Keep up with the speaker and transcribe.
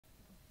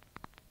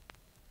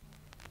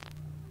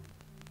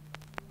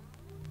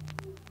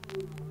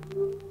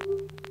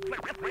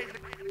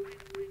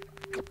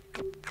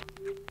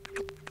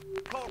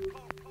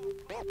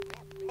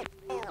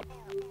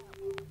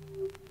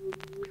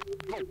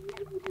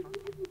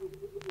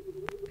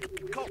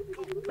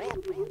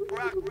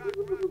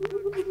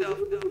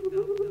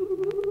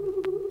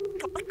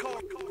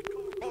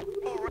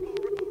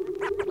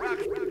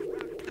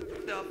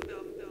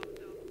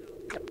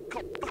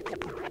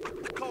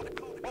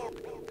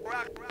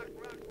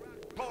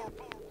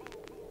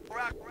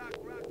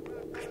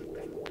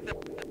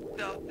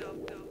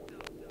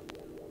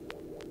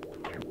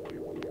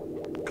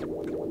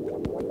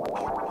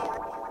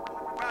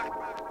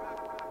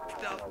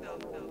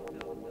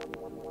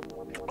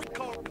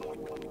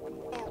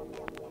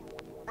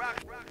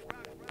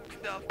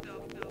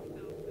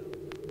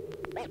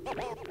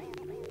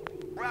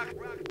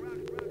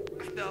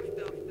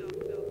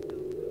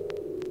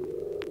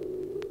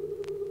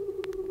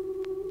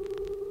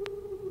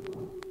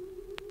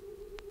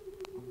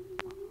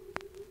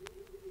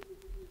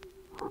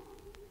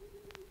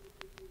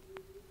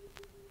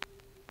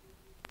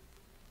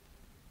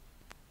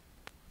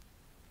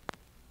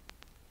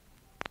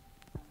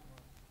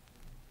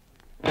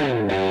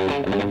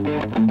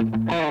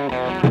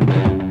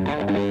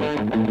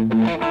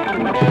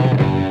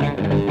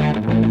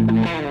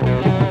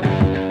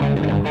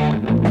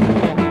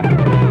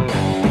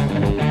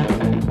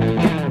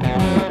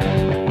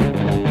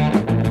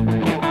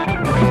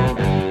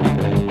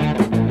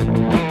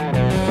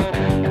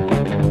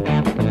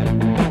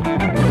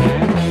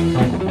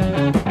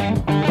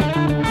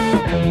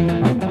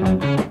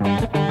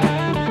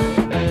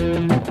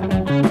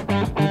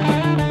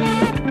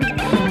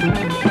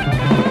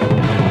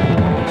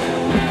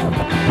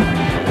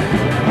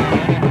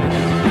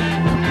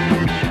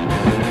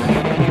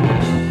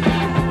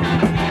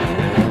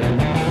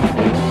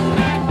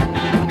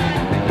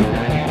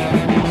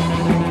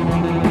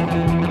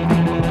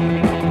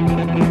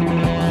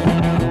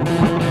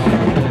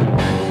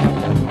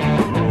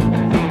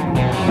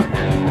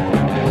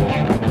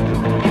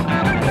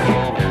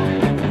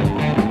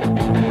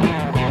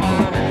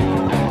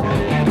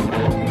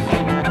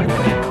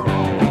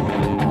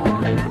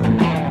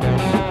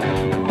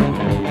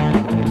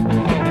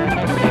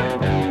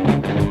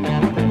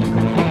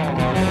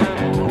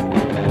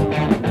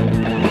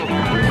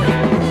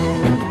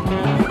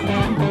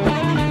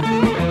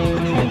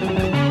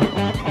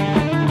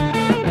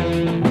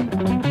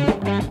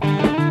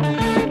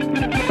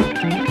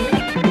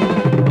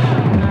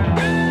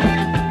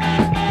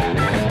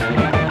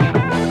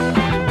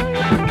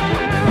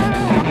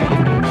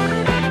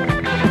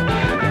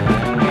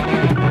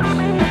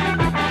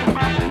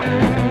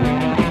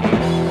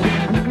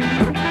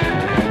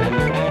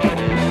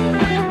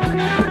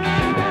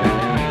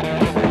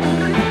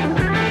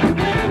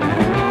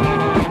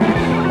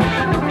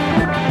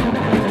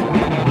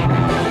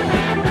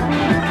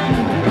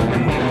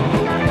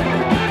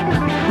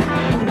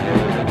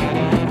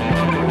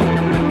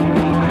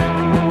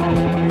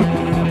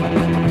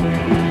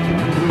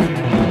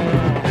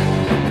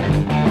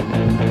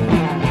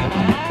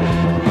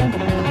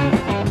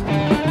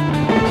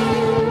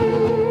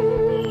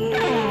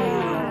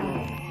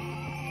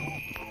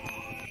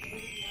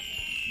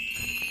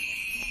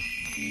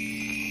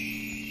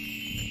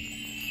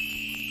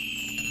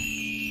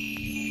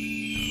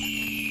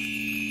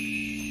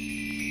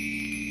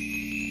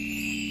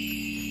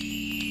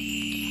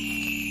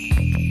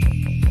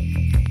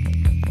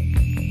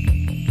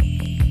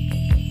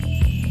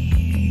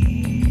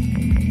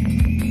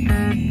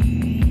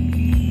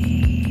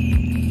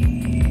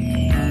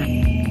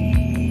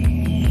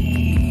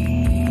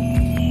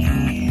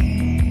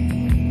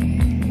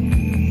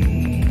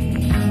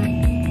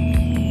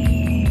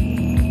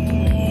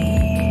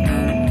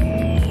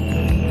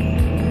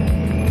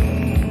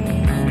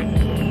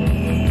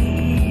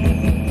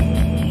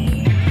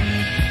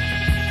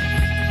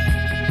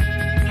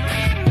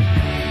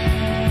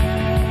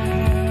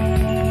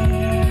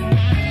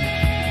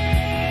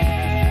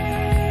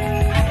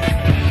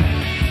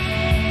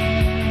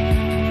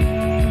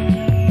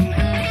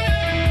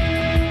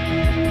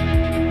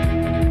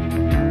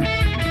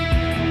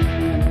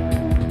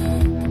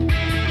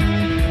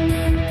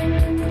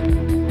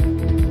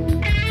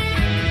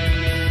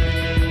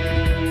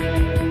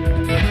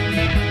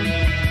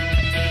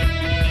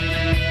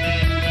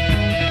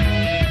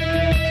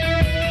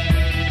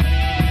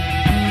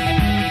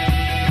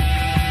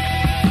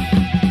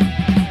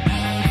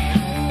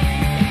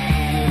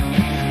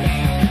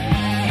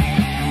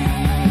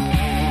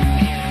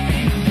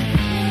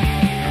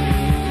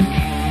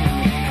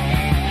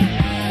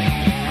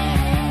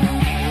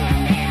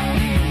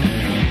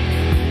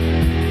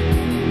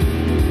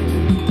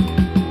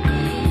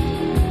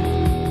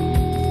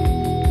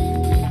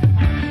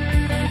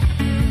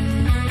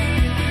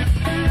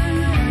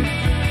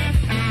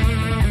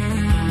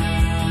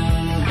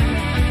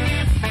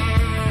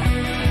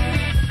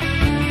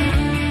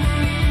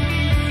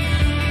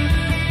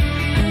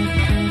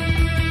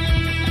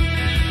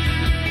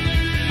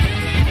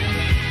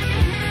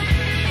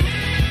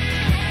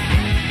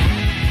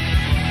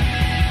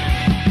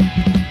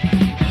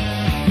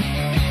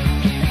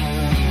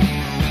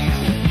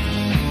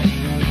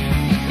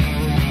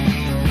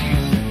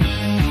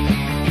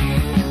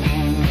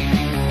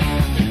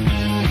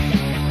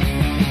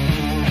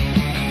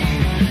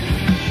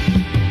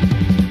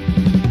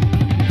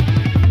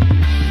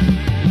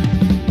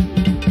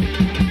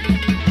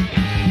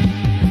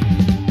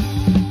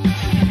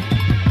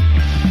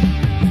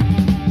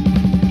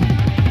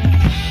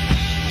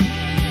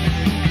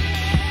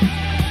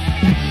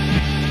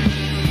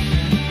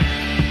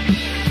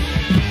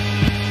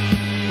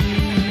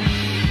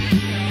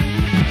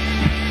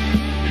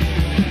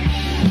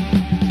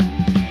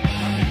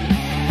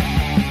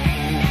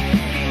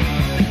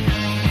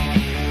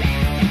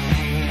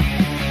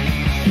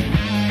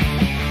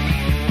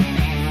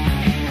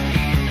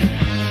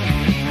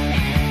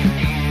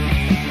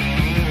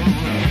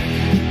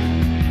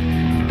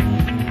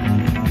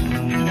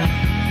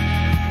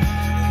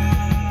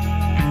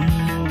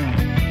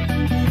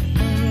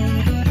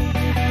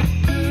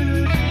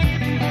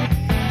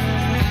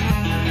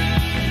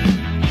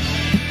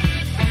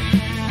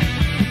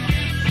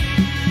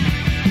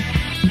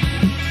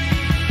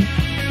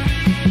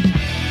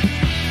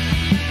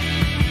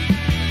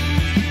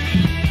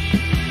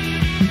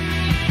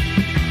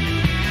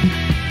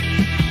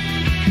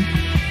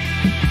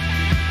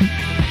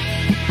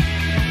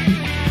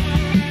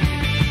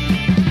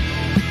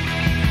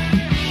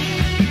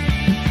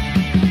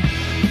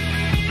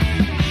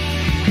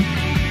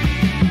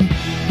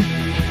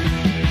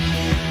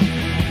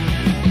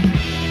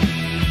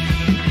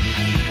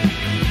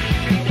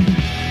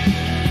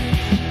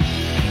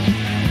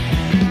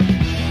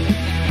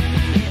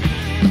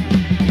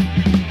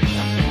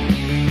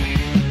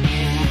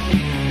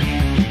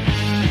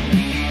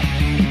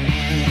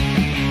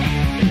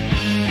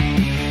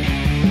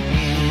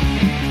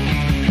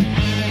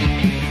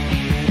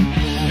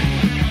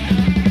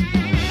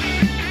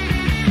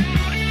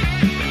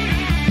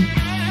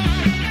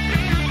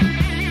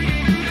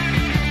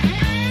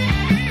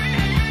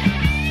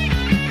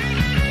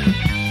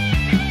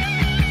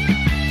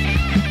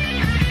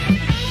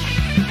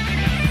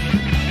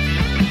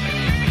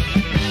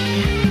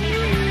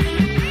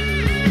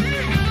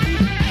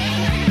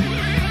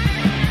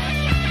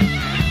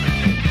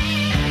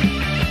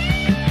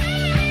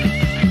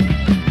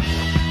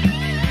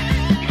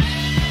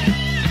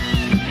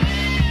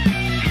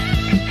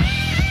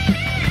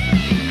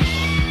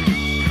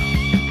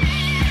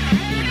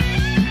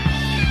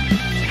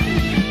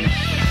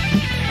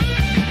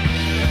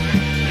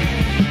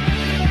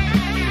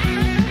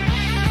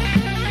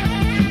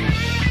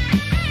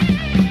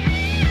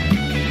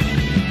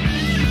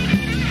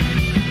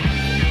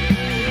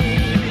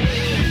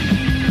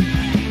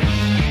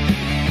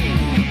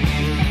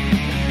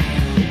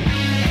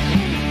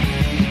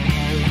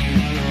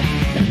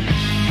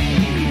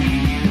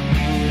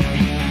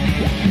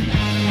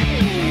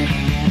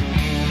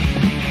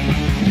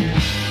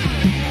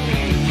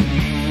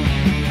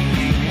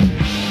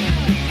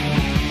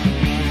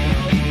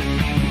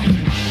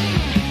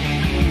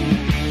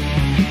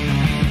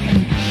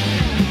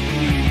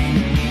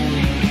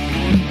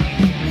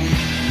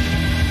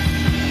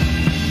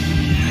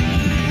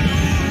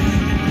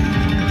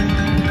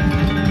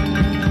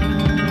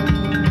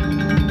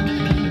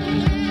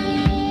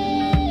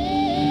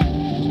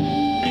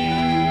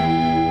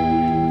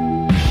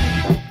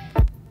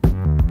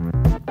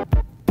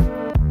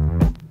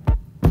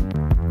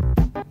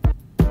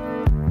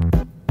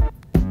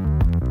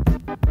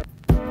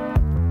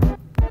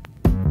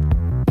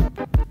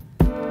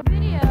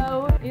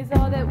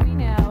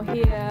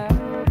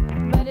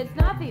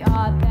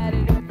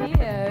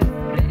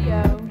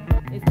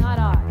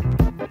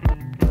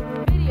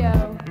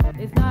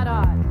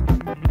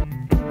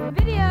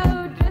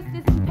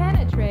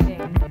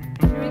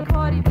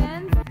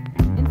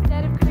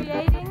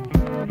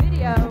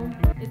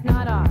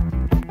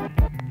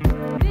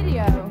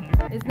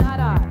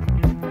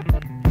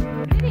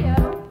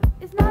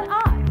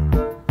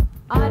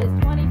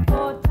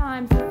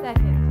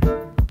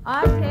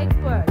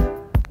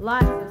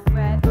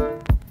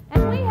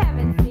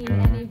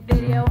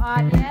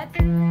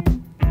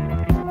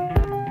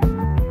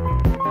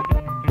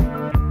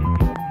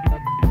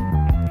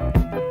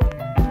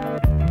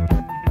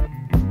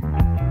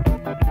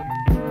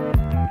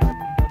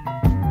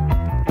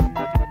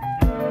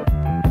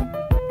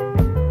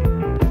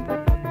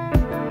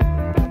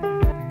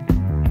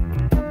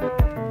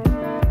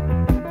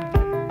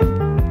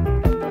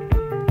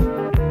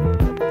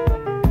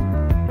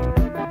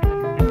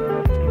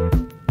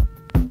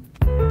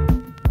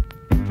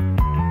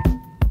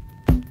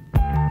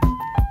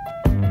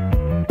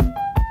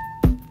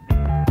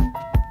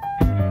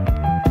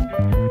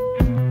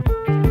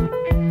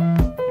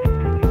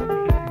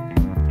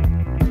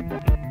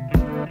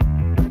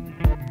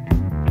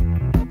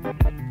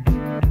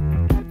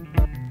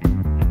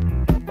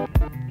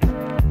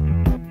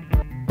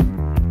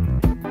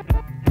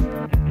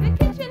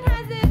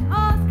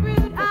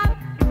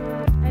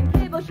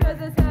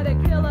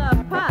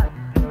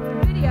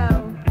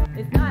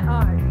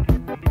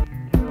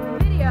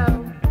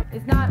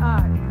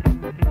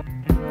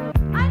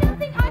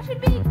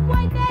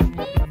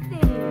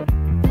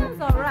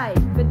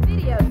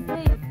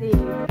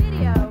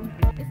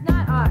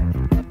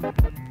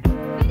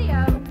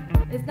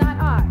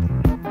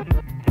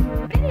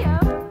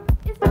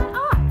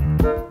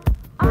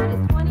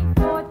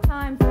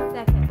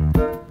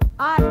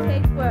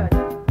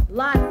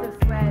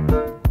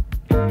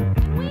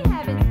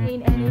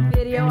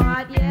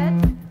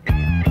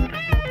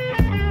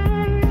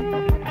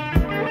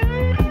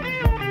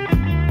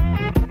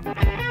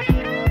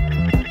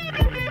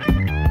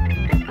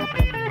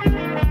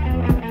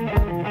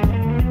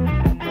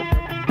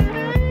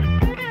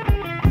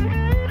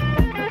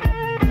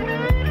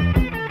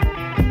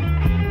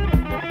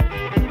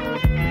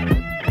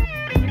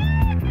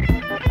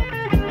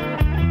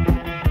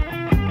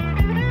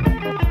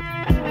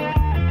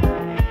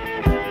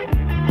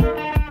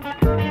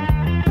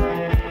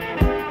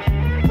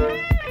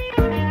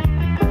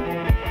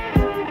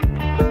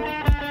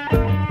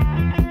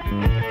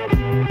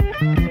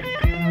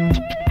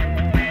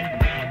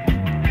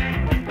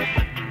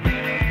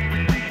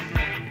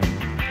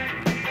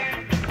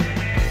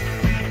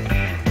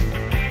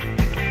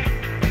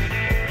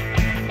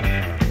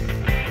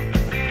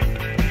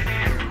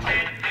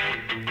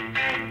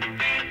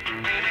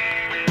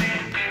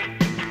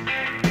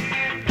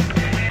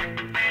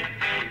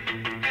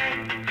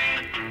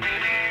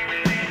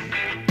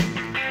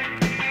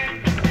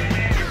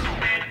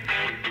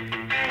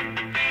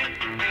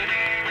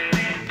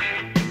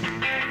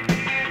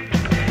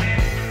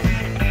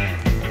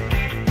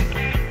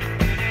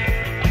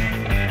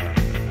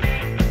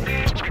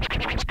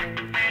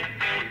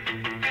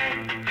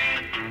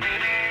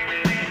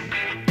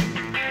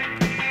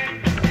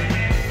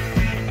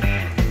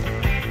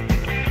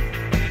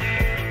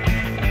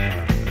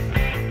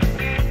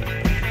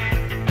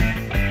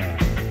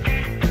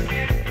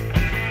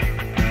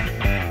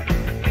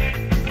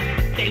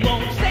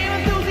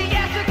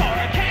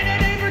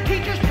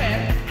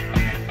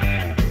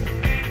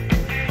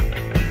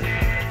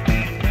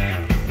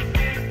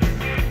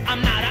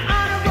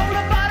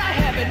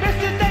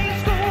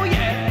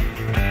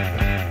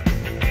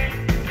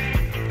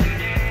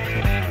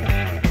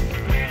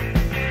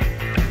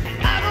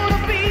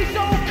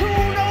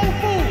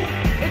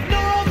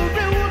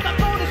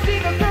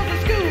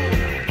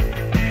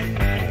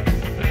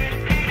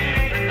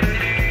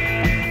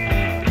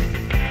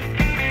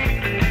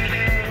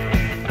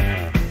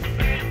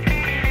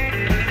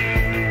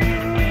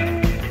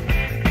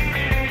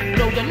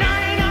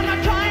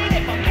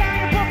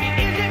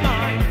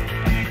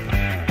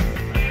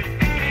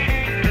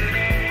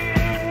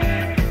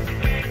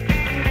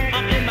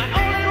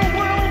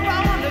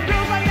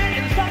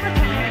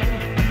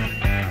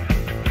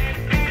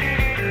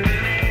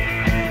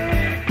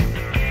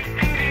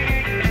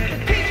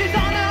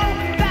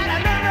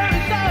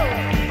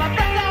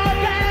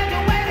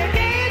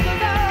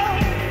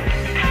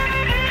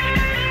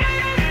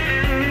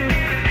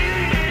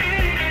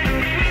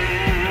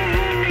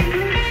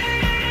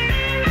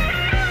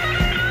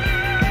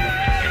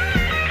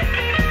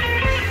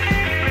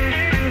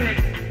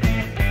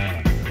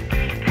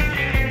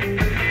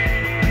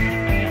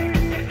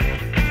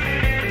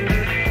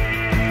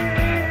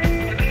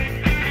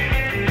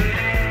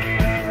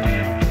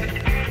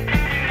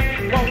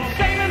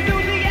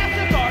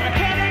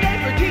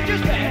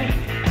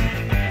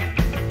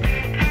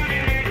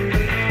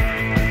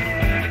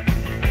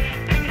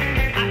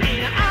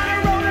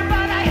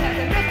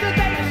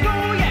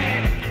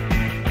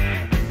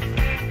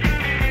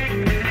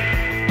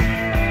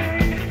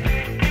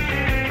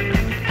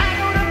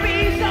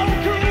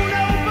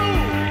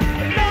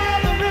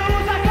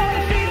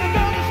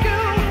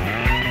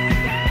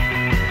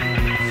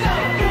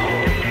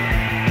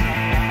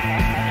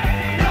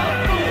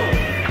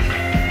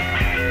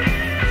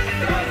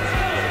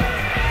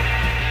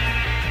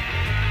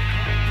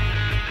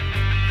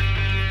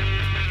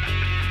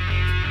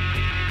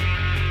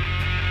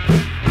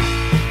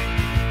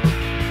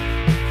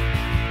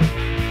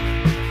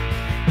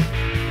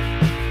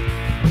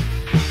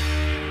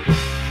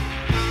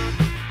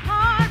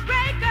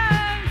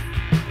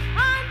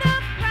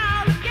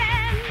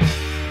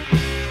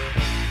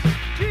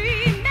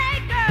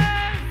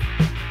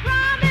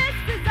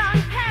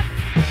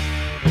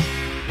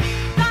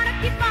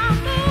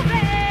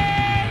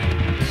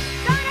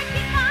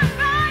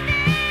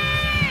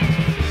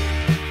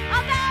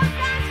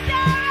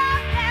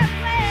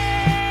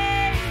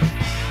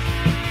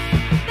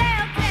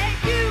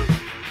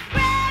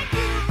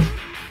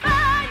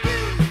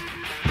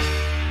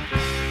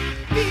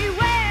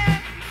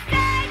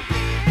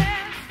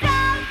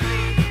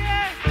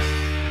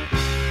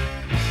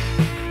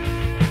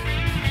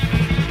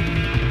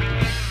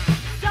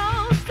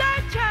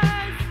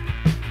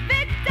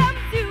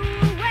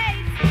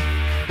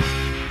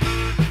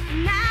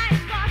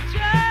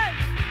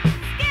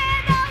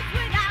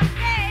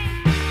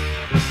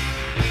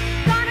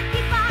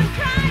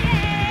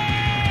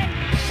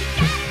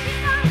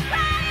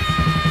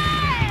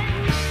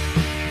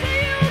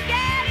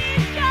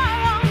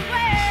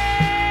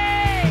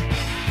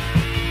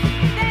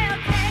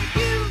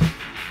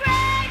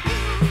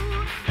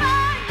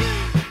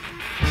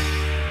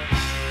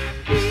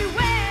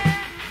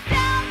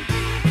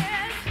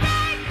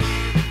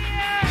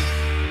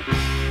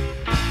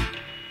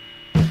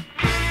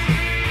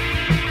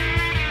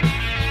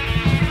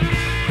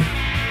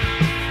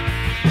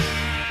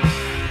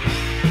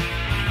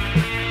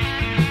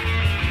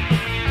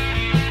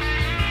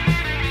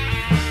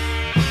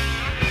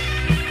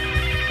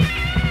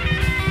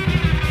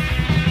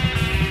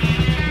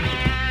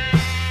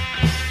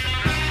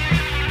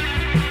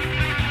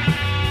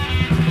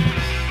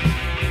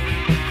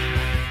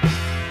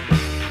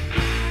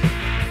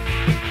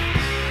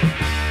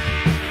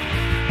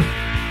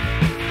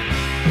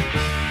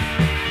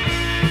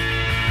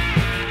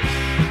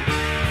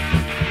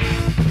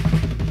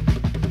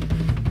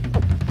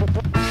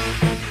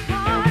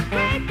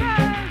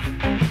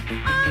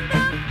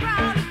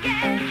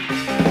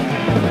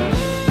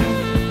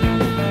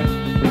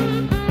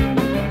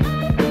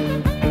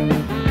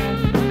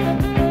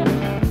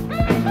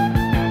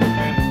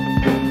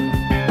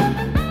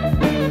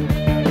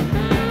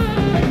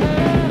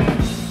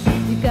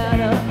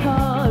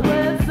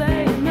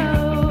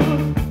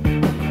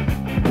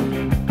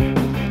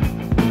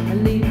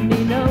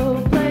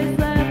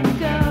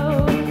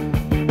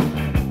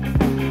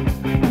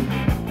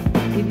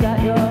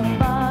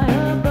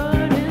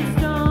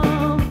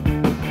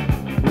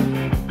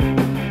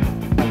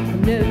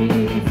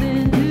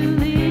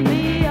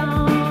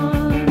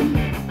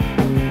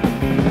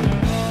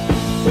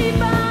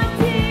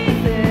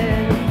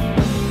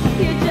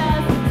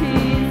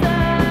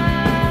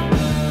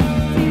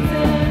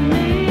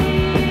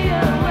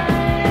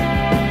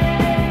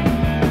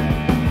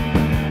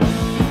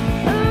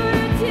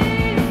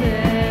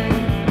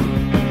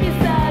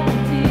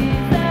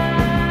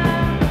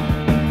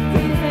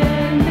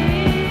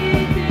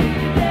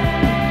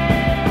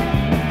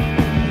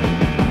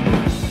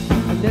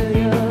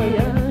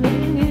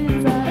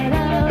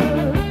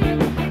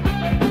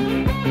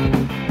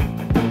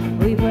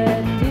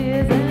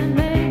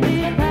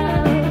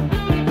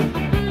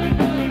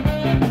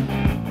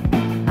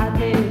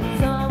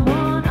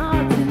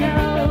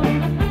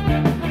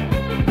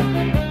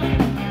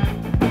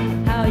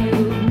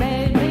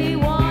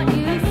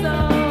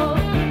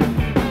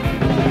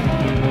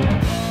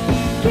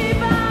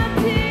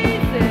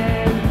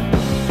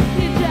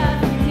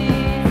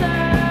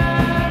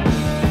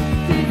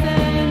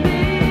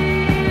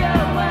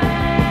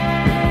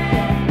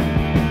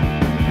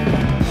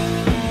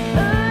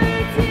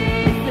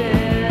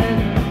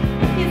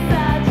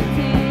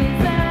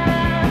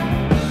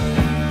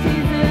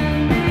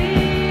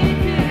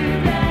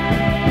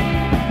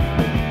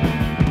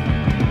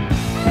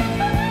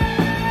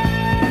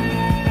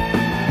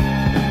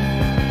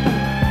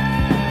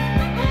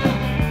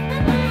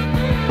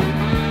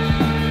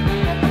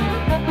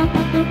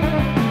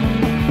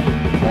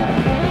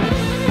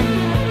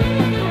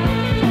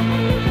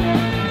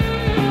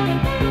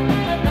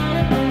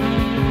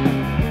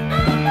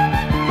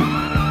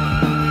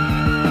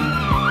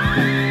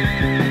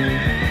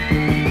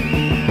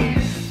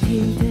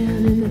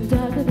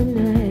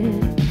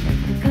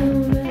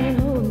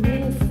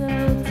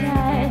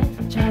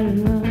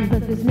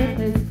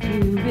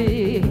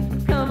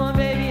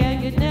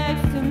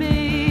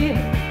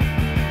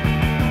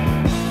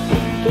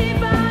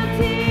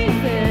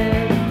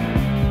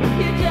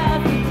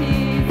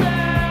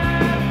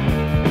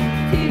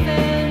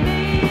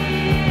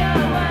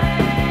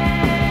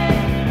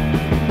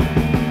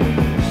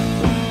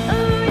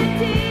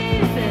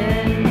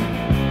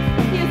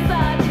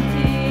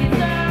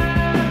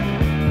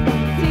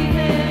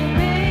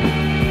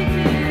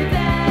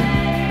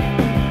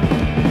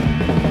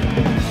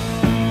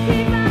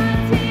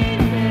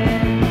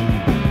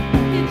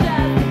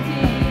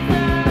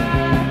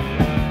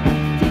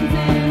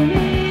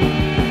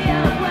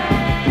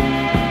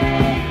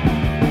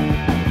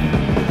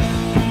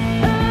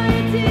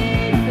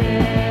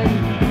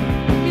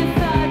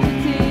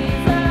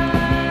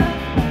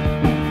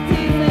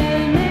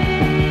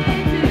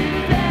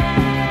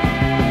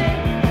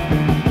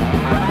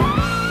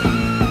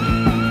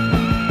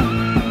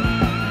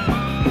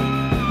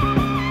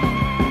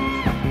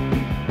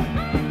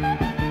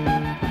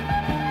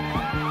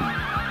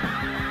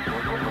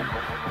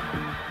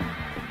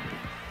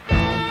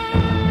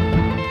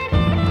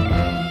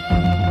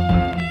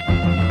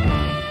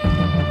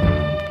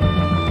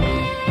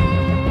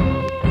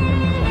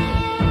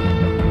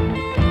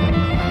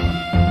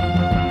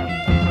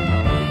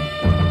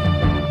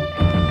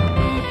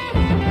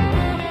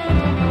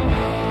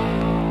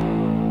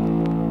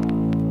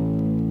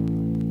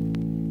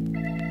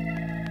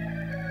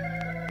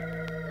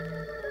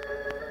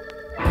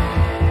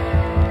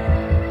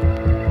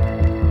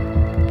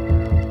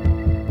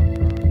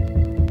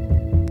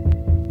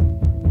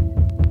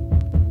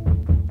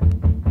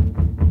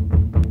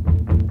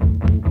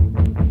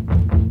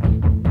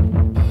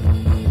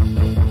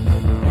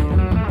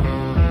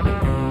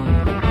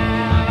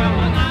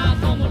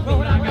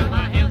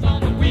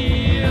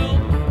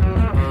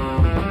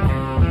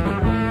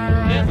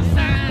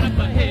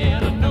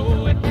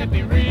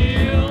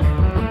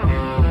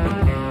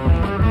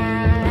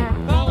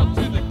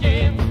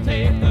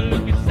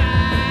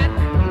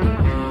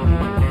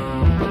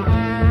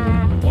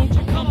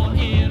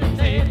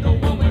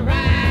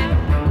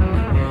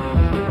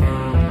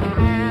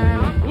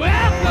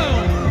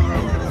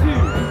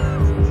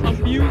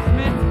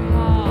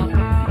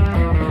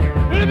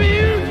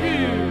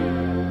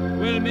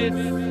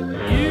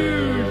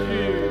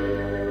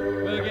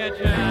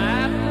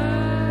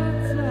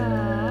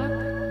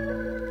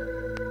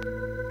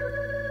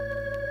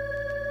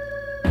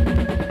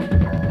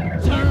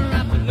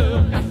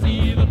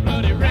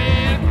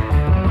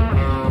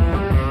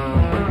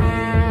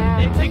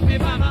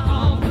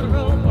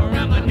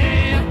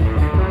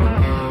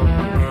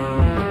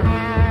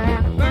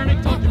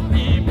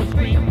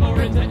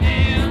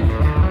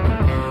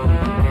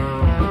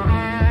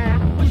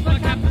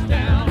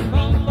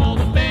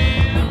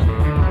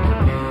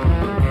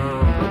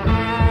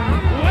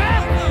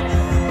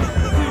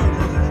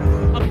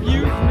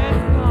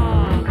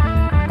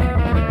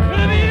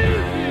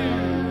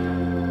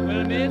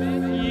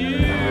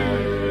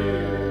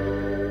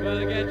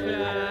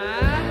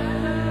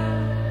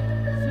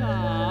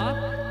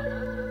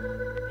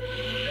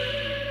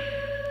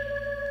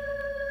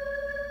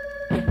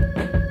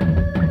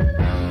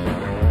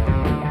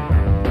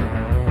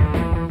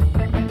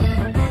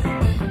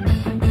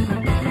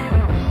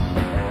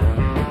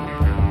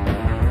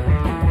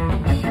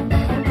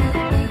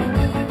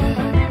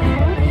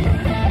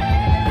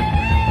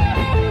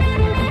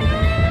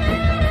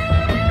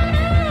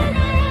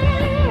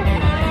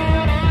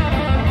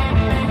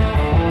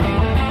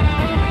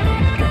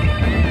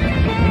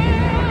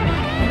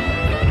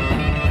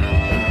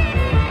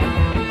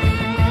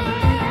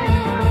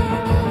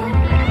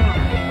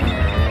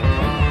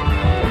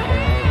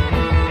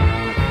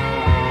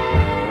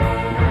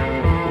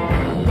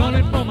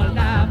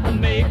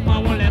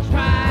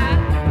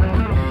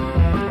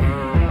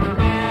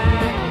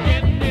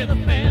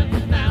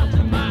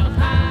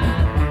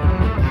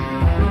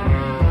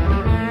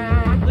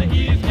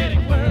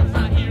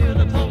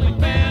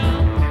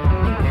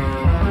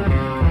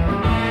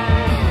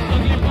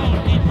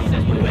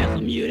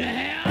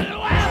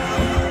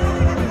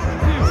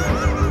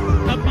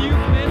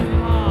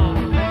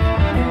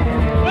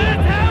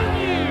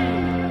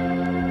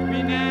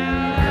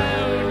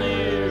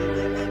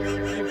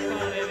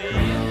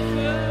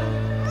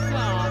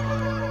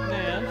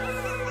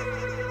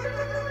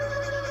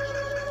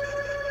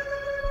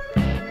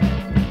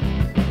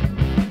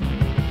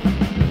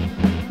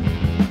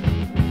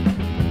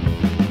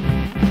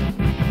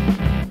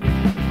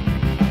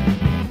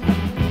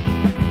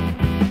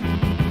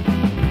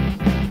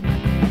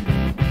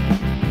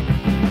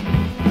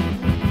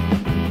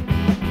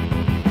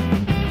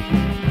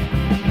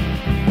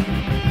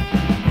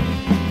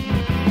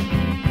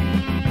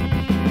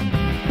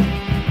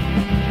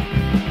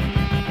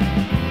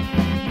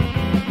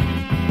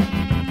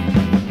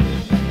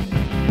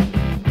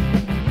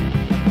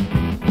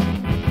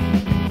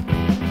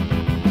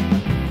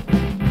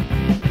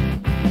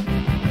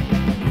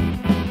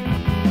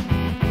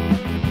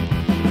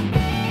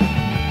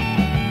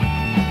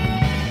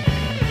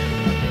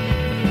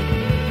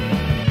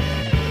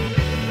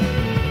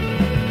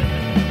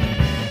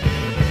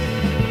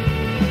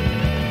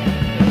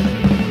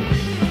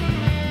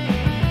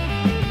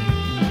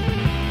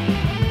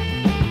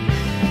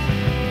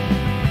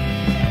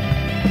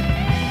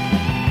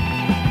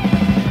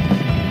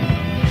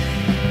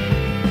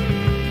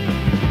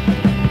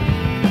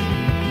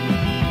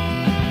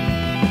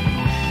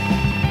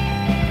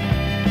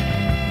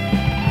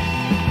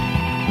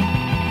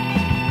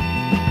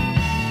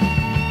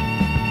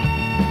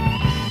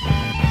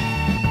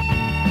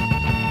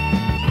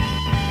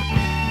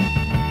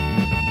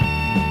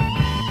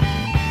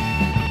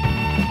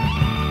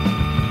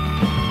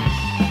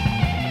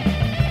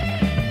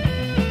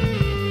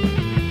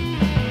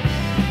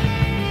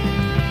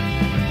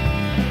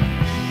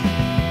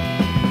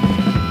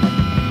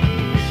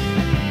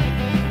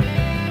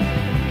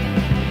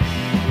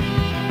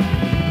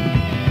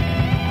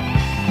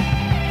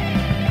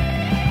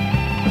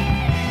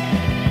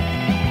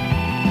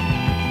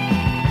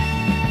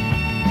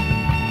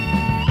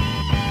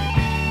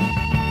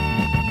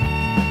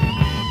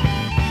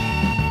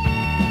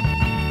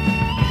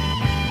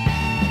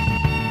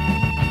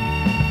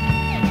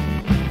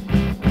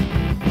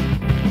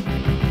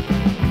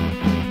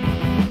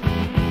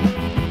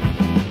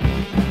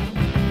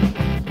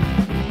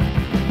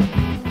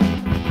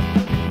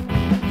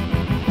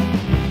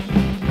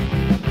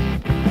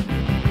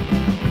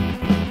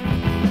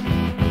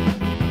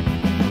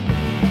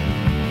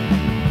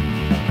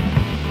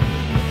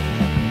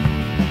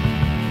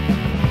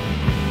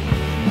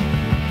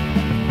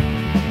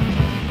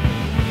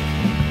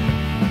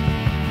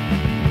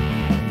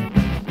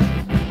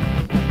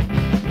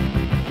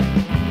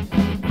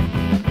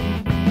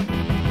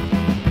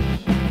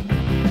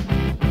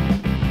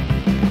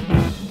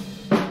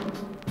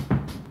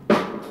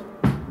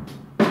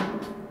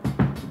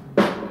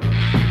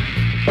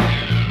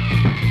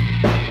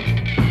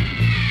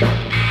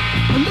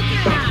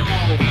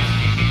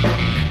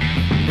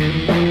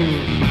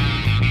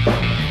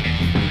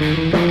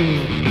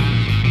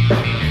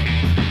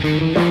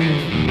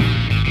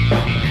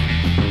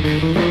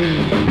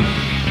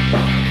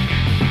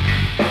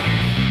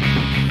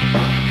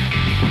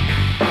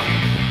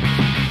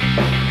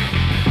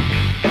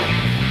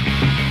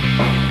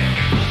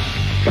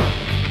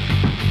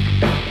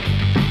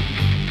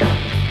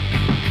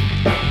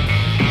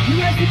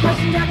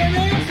questions I can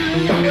answer.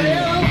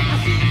 Well, I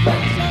see you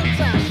play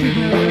sometimes,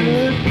 sugar.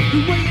 The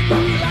way you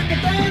move like a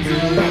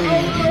dancer. Oh,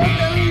 Lord,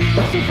 girl, you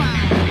look so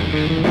fine.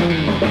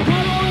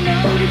 How do I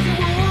know that you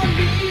want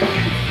me?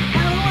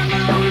 How do I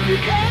know if you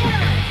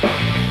care?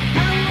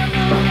 How do I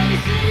know when I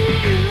see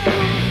you?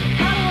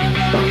 How do I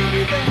know you'll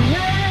be there?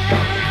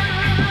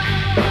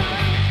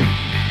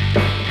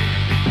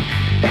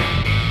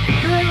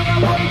 Girl, I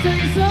wanna tell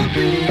you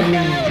something that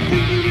I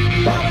think you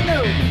really ought to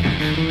know.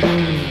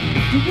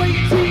 The way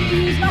you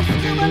tease knocks me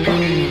to my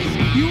knees.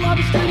 You are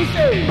the steady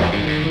show.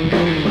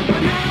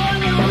 But how do I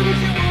know that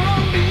you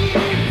want me?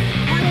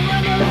 How do I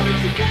know that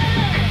you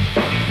care?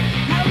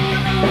 How do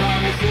I know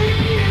when I see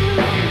you?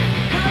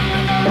 How do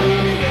I know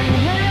you'll be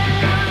there?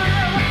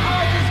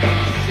 I'll just give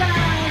me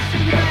signs,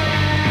 sugar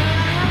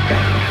bear.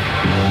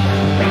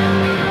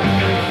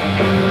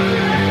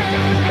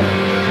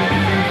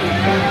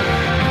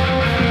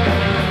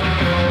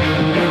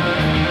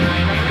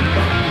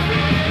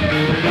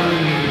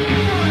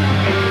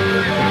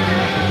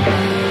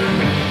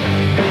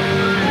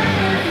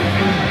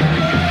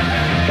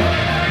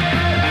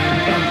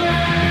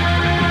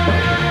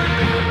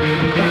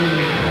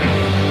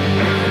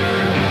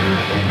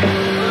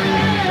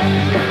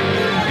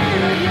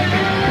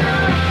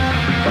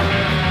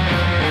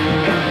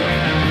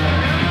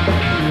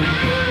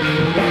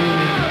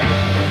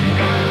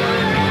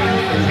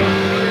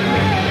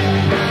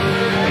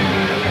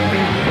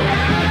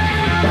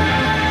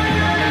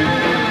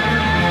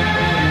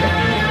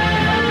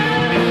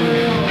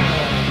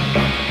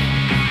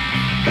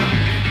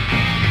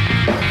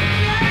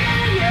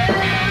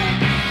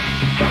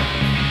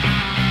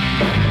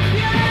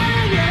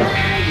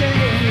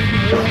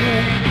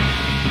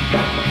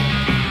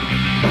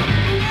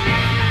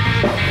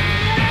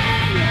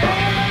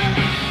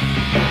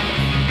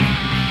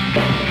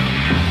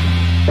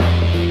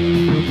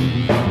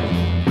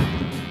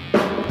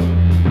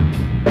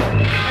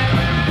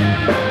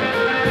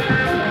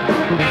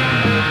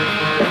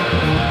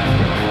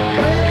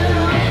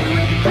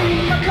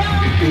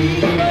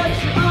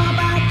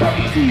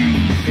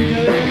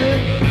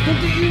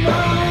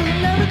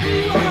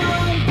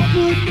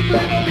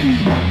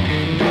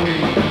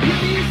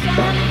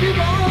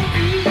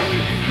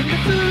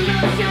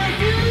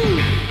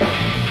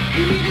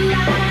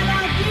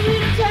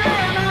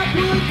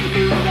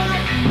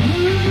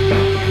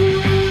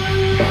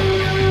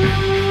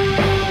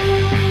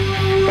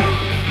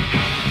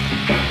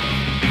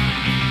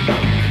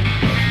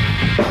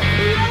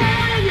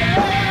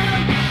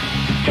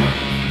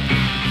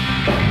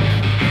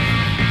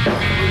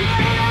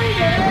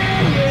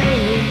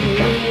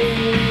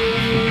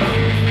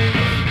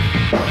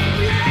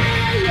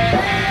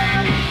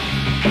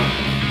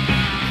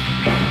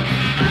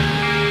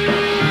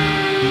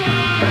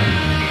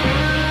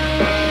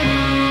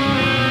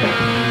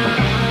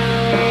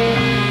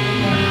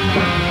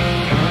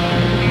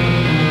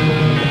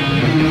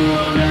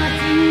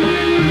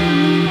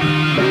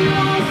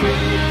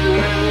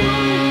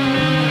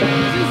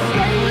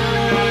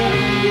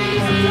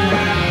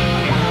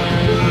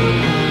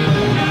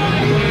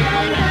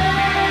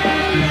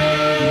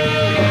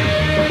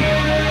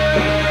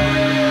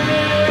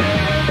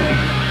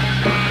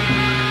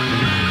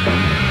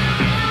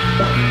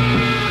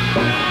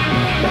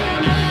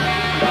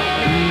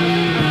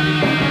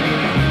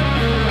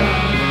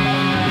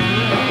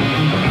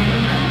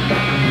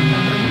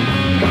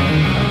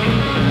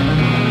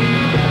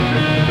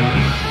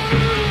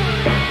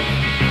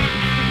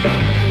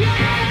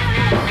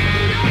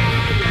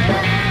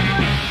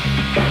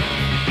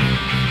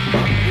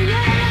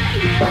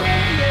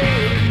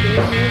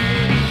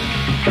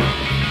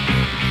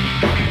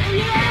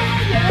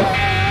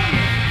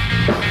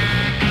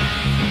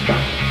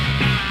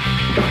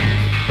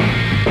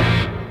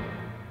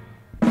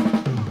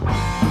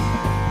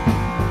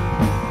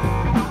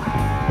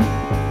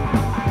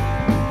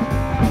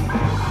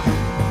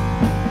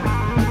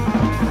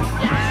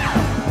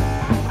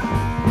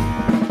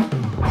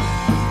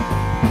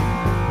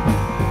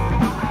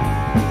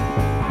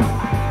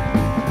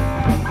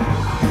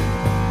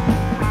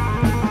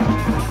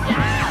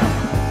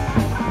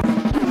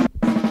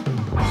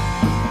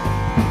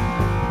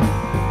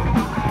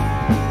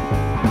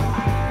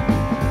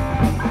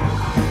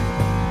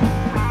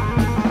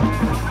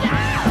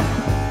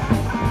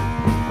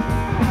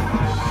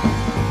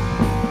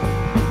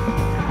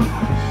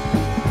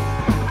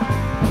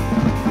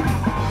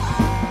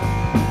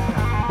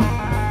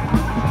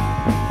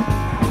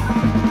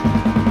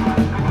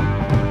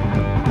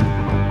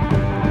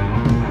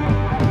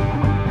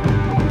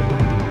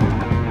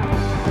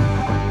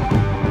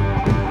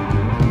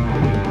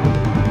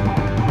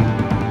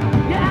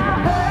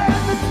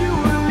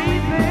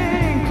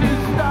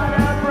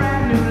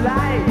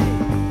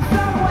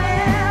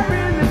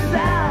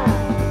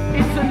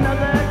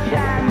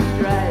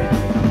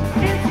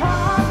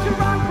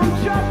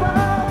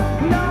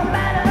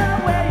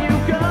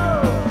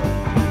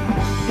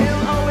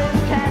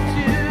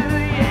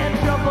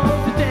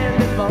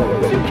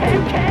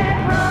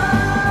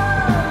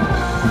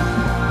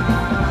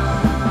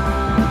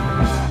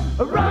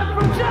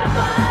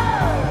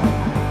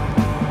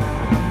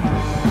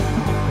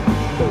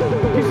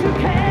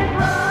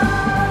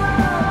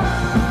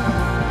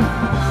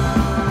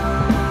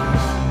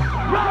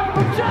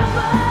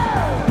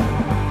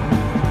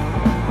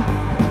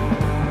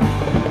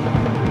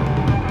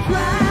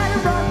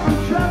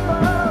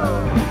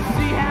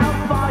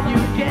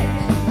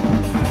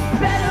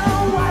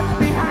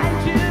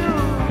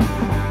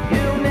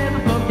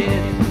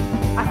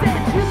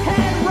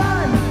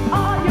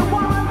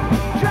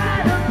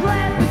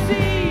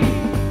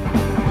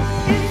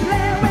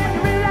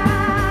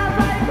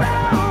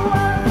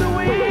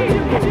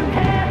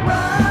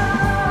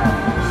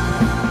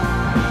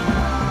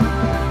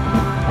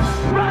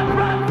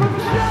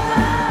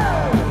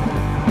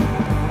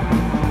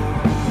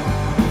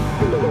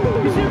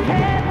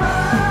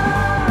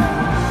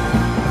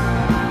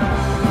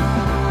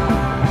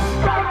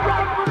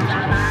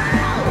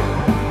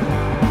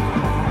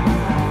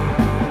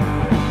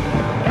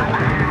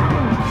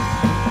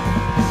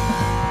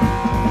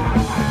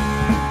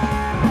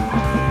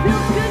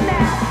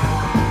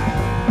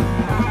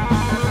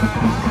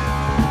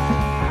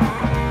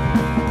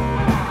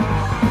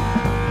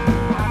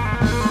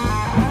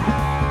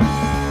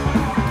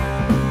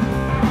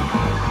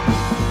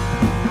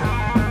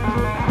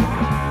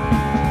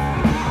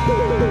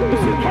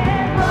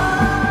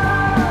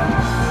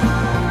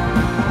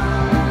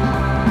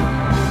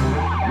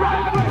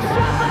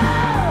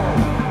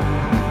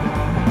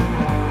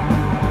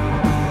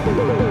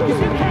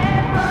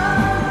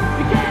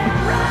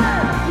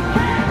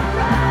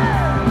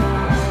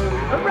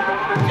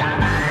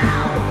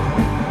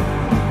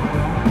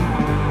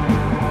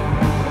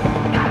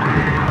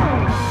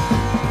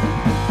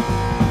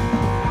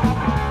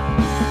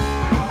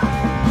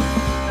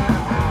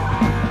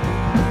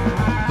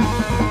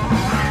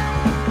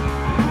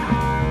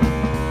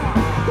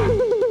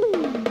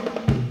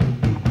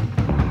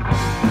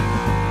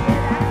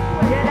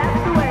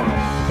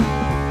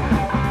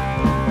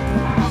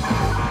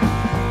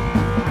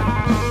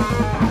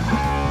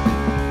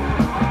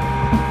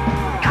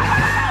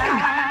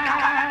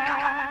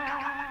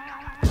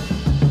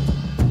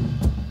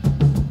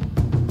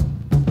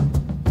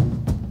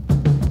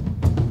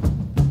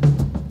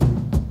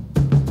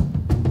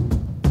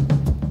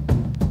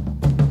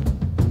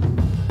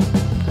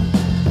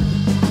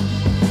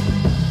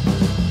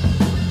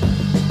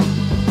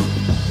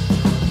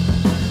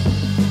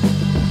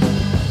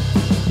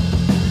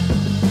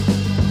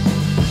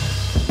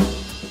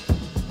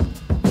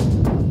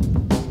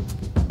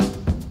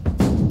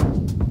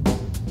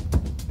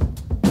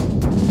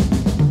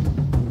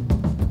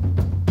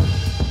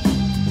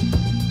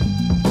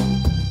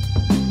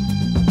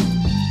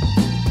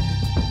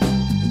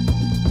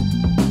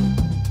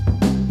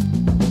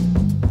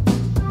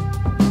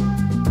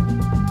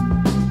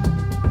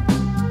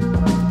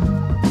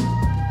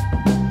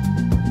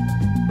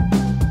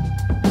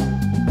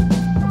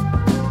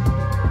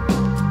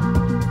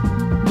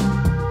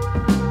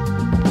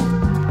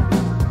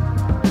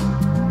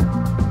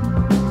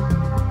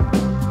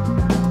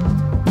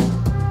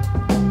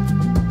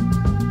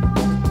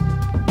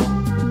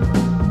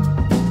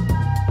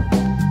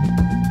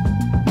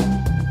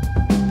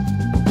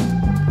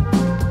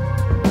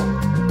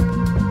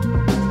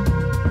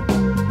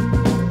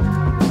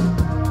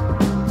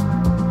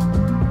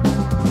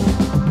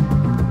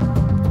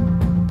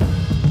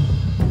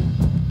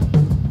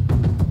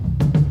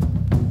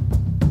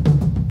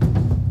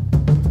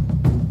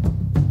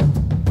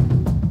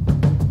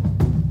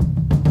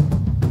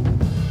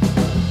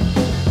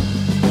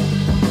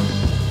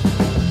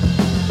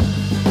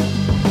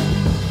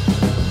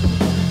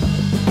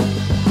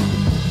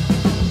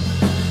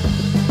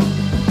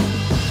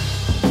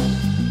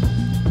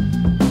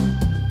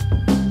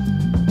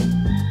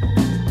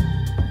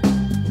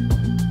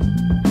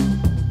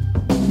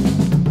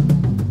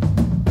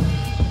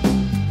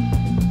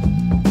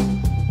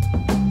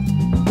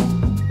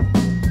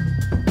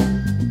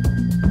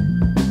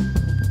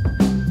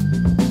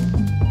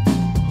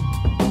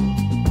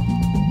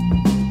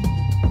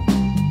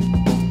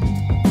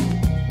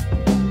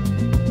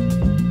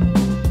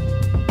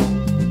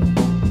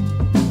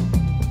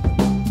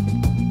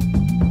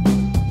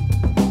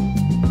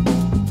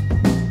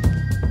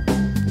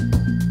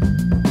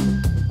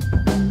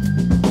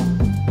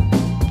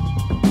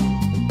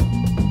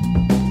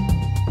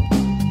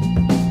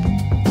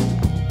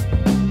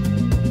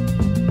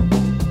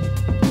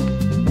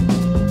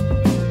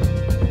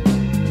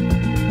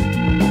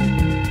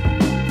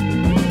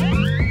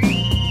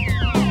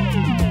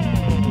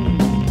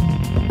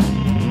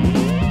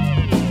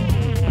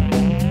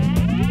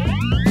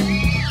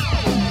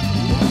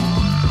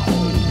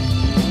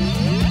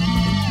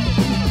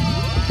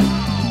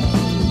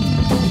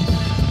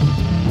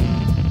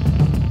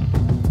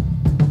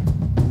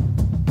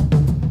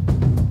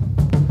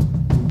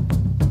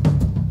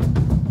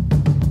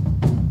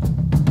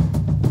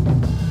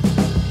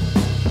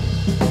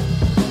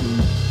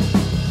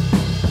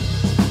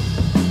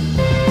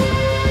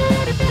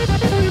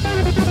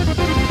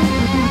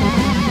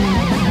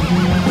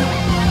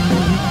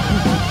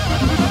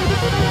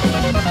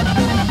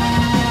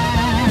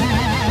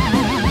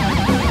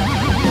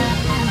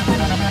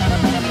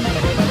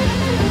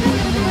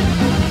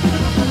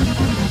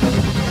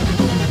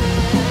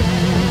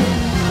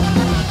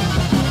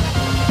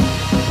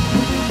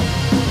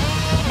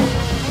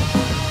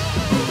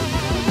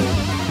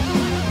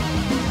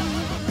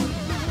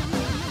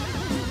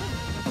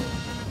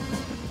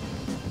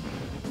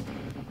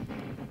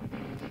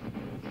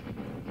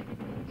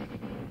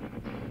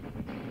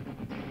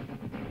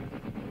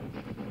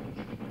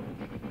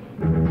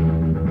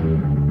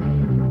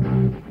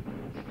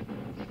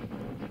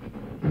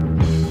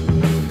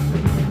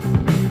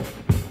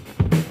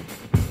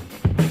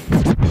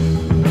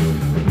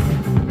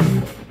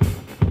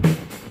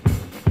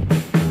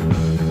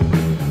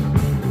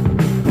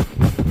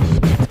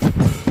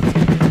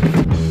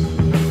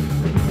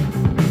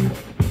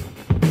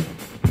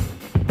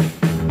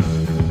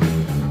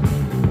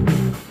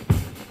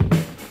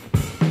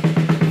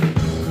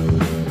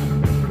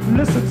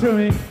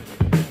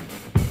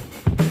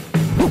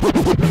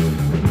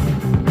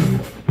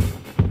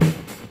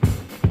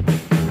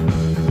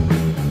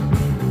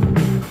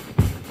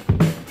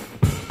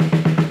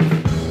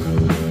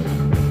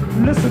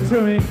 Listen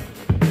to me.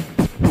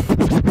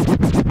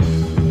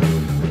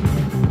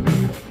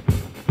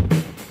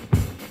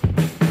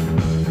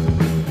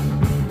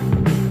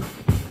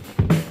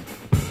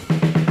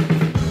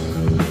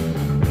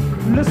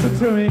 Listen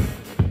to me.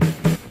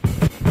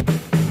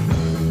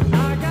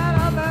 I got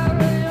a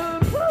very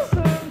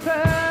unpleasant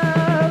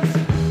task.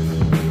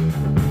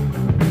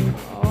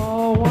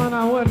 Oh, one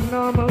I wouldn't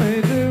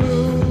normally do.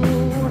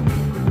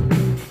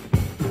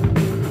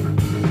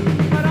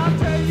 But I'll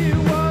tell you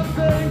one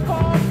thing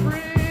for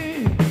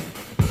free.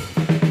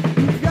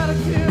 You gotta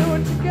do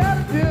what you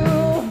gotta do.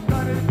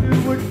 Gotta do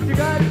what you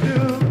gotta do.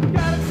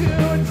 Gotta do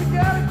what you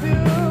gotta do.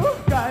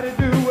 Gotta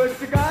do what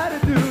you gotta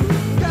do.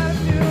 Gotta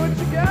do what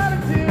you gotta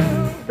do.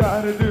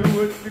 Gotta do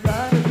what you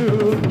gotta do.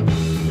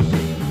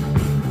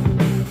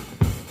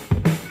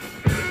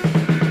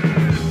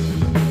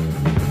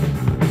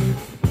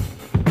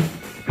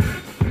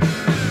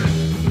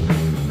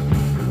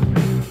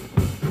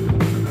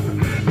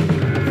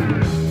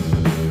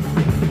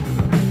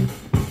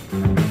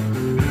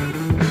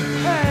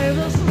 Hey,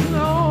 this is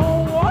no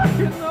walk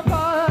in the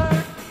park.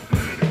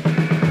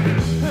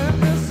 And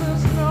this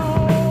is no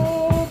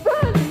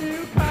brand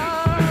new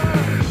car.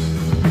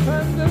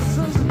 And this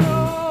is no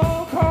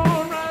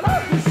corn right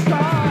off the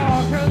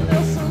stalk. And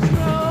this is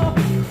no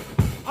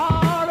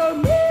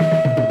automobile.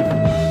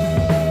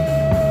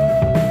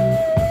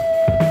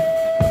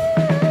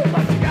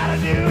 But you gotta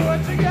do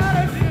what you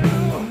gotta do.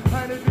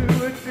 Gotta do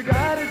what you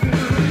gotta do.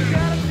 You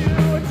gotta do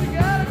what you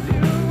gotta do.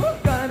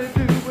 Gotta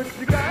do what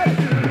you gotta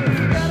do.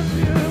 You gotta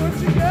do what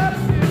you gotta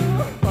do.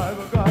 5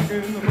 o'clock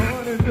in the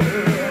morning,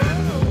 girl.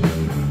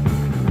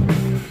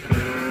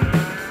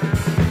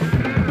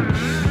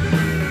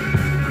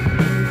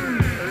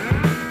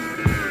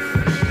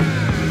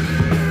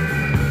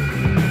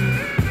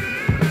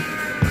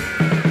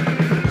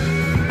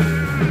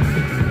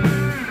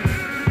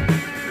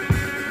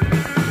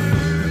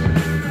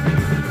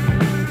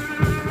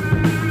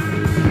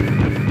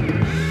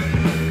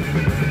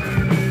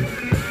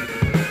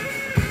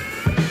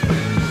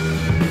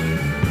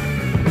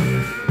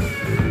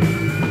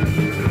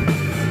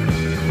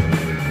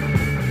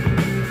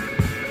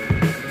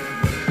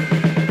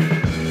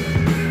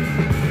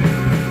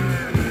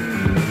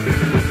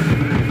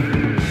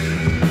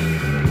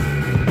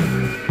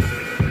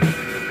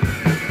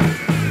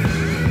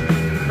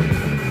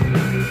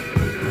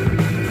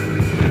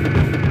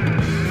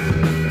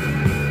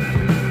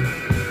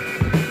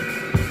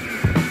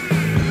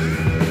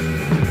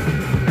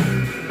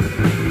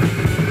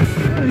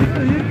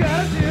 You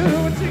gotta do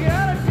what you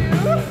gotta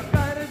do.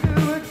 Gotta do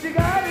what you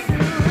gotta do.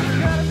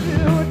 Gotta do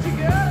what you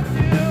gotta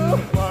do.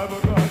 5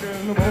 o'clock in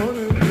the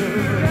morning.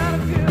 Gotta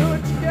do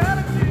what you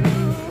gotta do.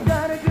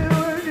 Gotta do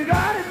what you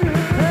gotta do.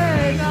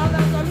 Hey, now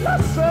there's a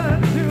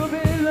lesson to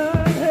be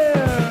learned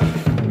here.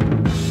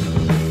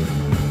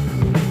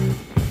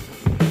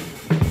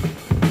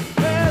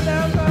 Hey,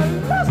 there's a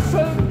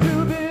lesson to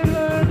be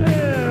learned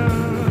here.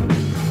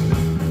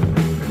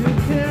 You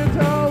can't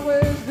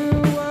always do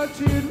what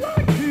you'd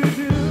like to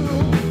do.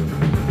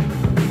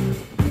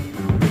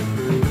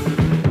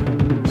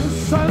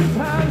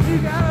 Sometimes you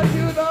gotta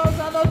do those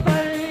other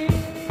things,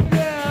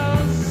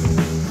 yes.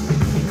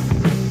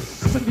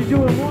 And you do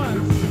it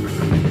once,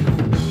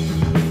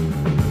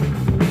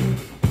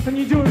 and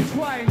you do it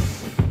twice,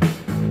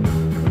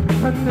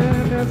 and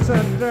then it's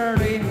a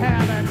dirty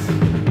habit.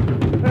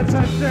 It's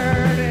a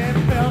dirty,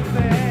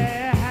 filthy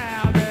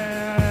habit.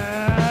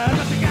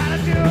 But you gotta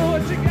do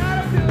what you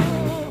gotta do.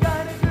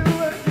 Gotta do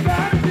what you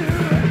gotta do.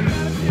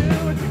 Gotta do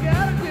what you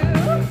gotta do.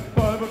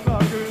 5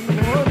 o'clock in the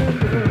morning.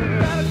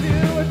 Gotta do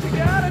what you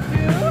gotta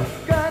do.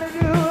 Gotta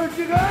do what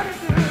you gotta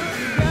do.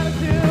 Gotta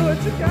do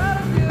what you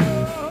gotta do.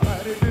 Gotta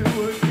do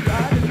what you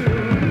gotta do.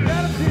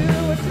 Gotta do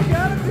what you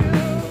gotta do.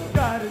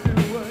 Gotta do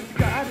what you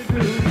gotta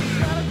do.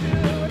 Gotta do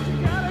what you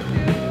gotta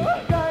do.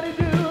 Gotta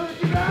do what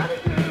you gotta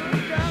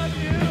do.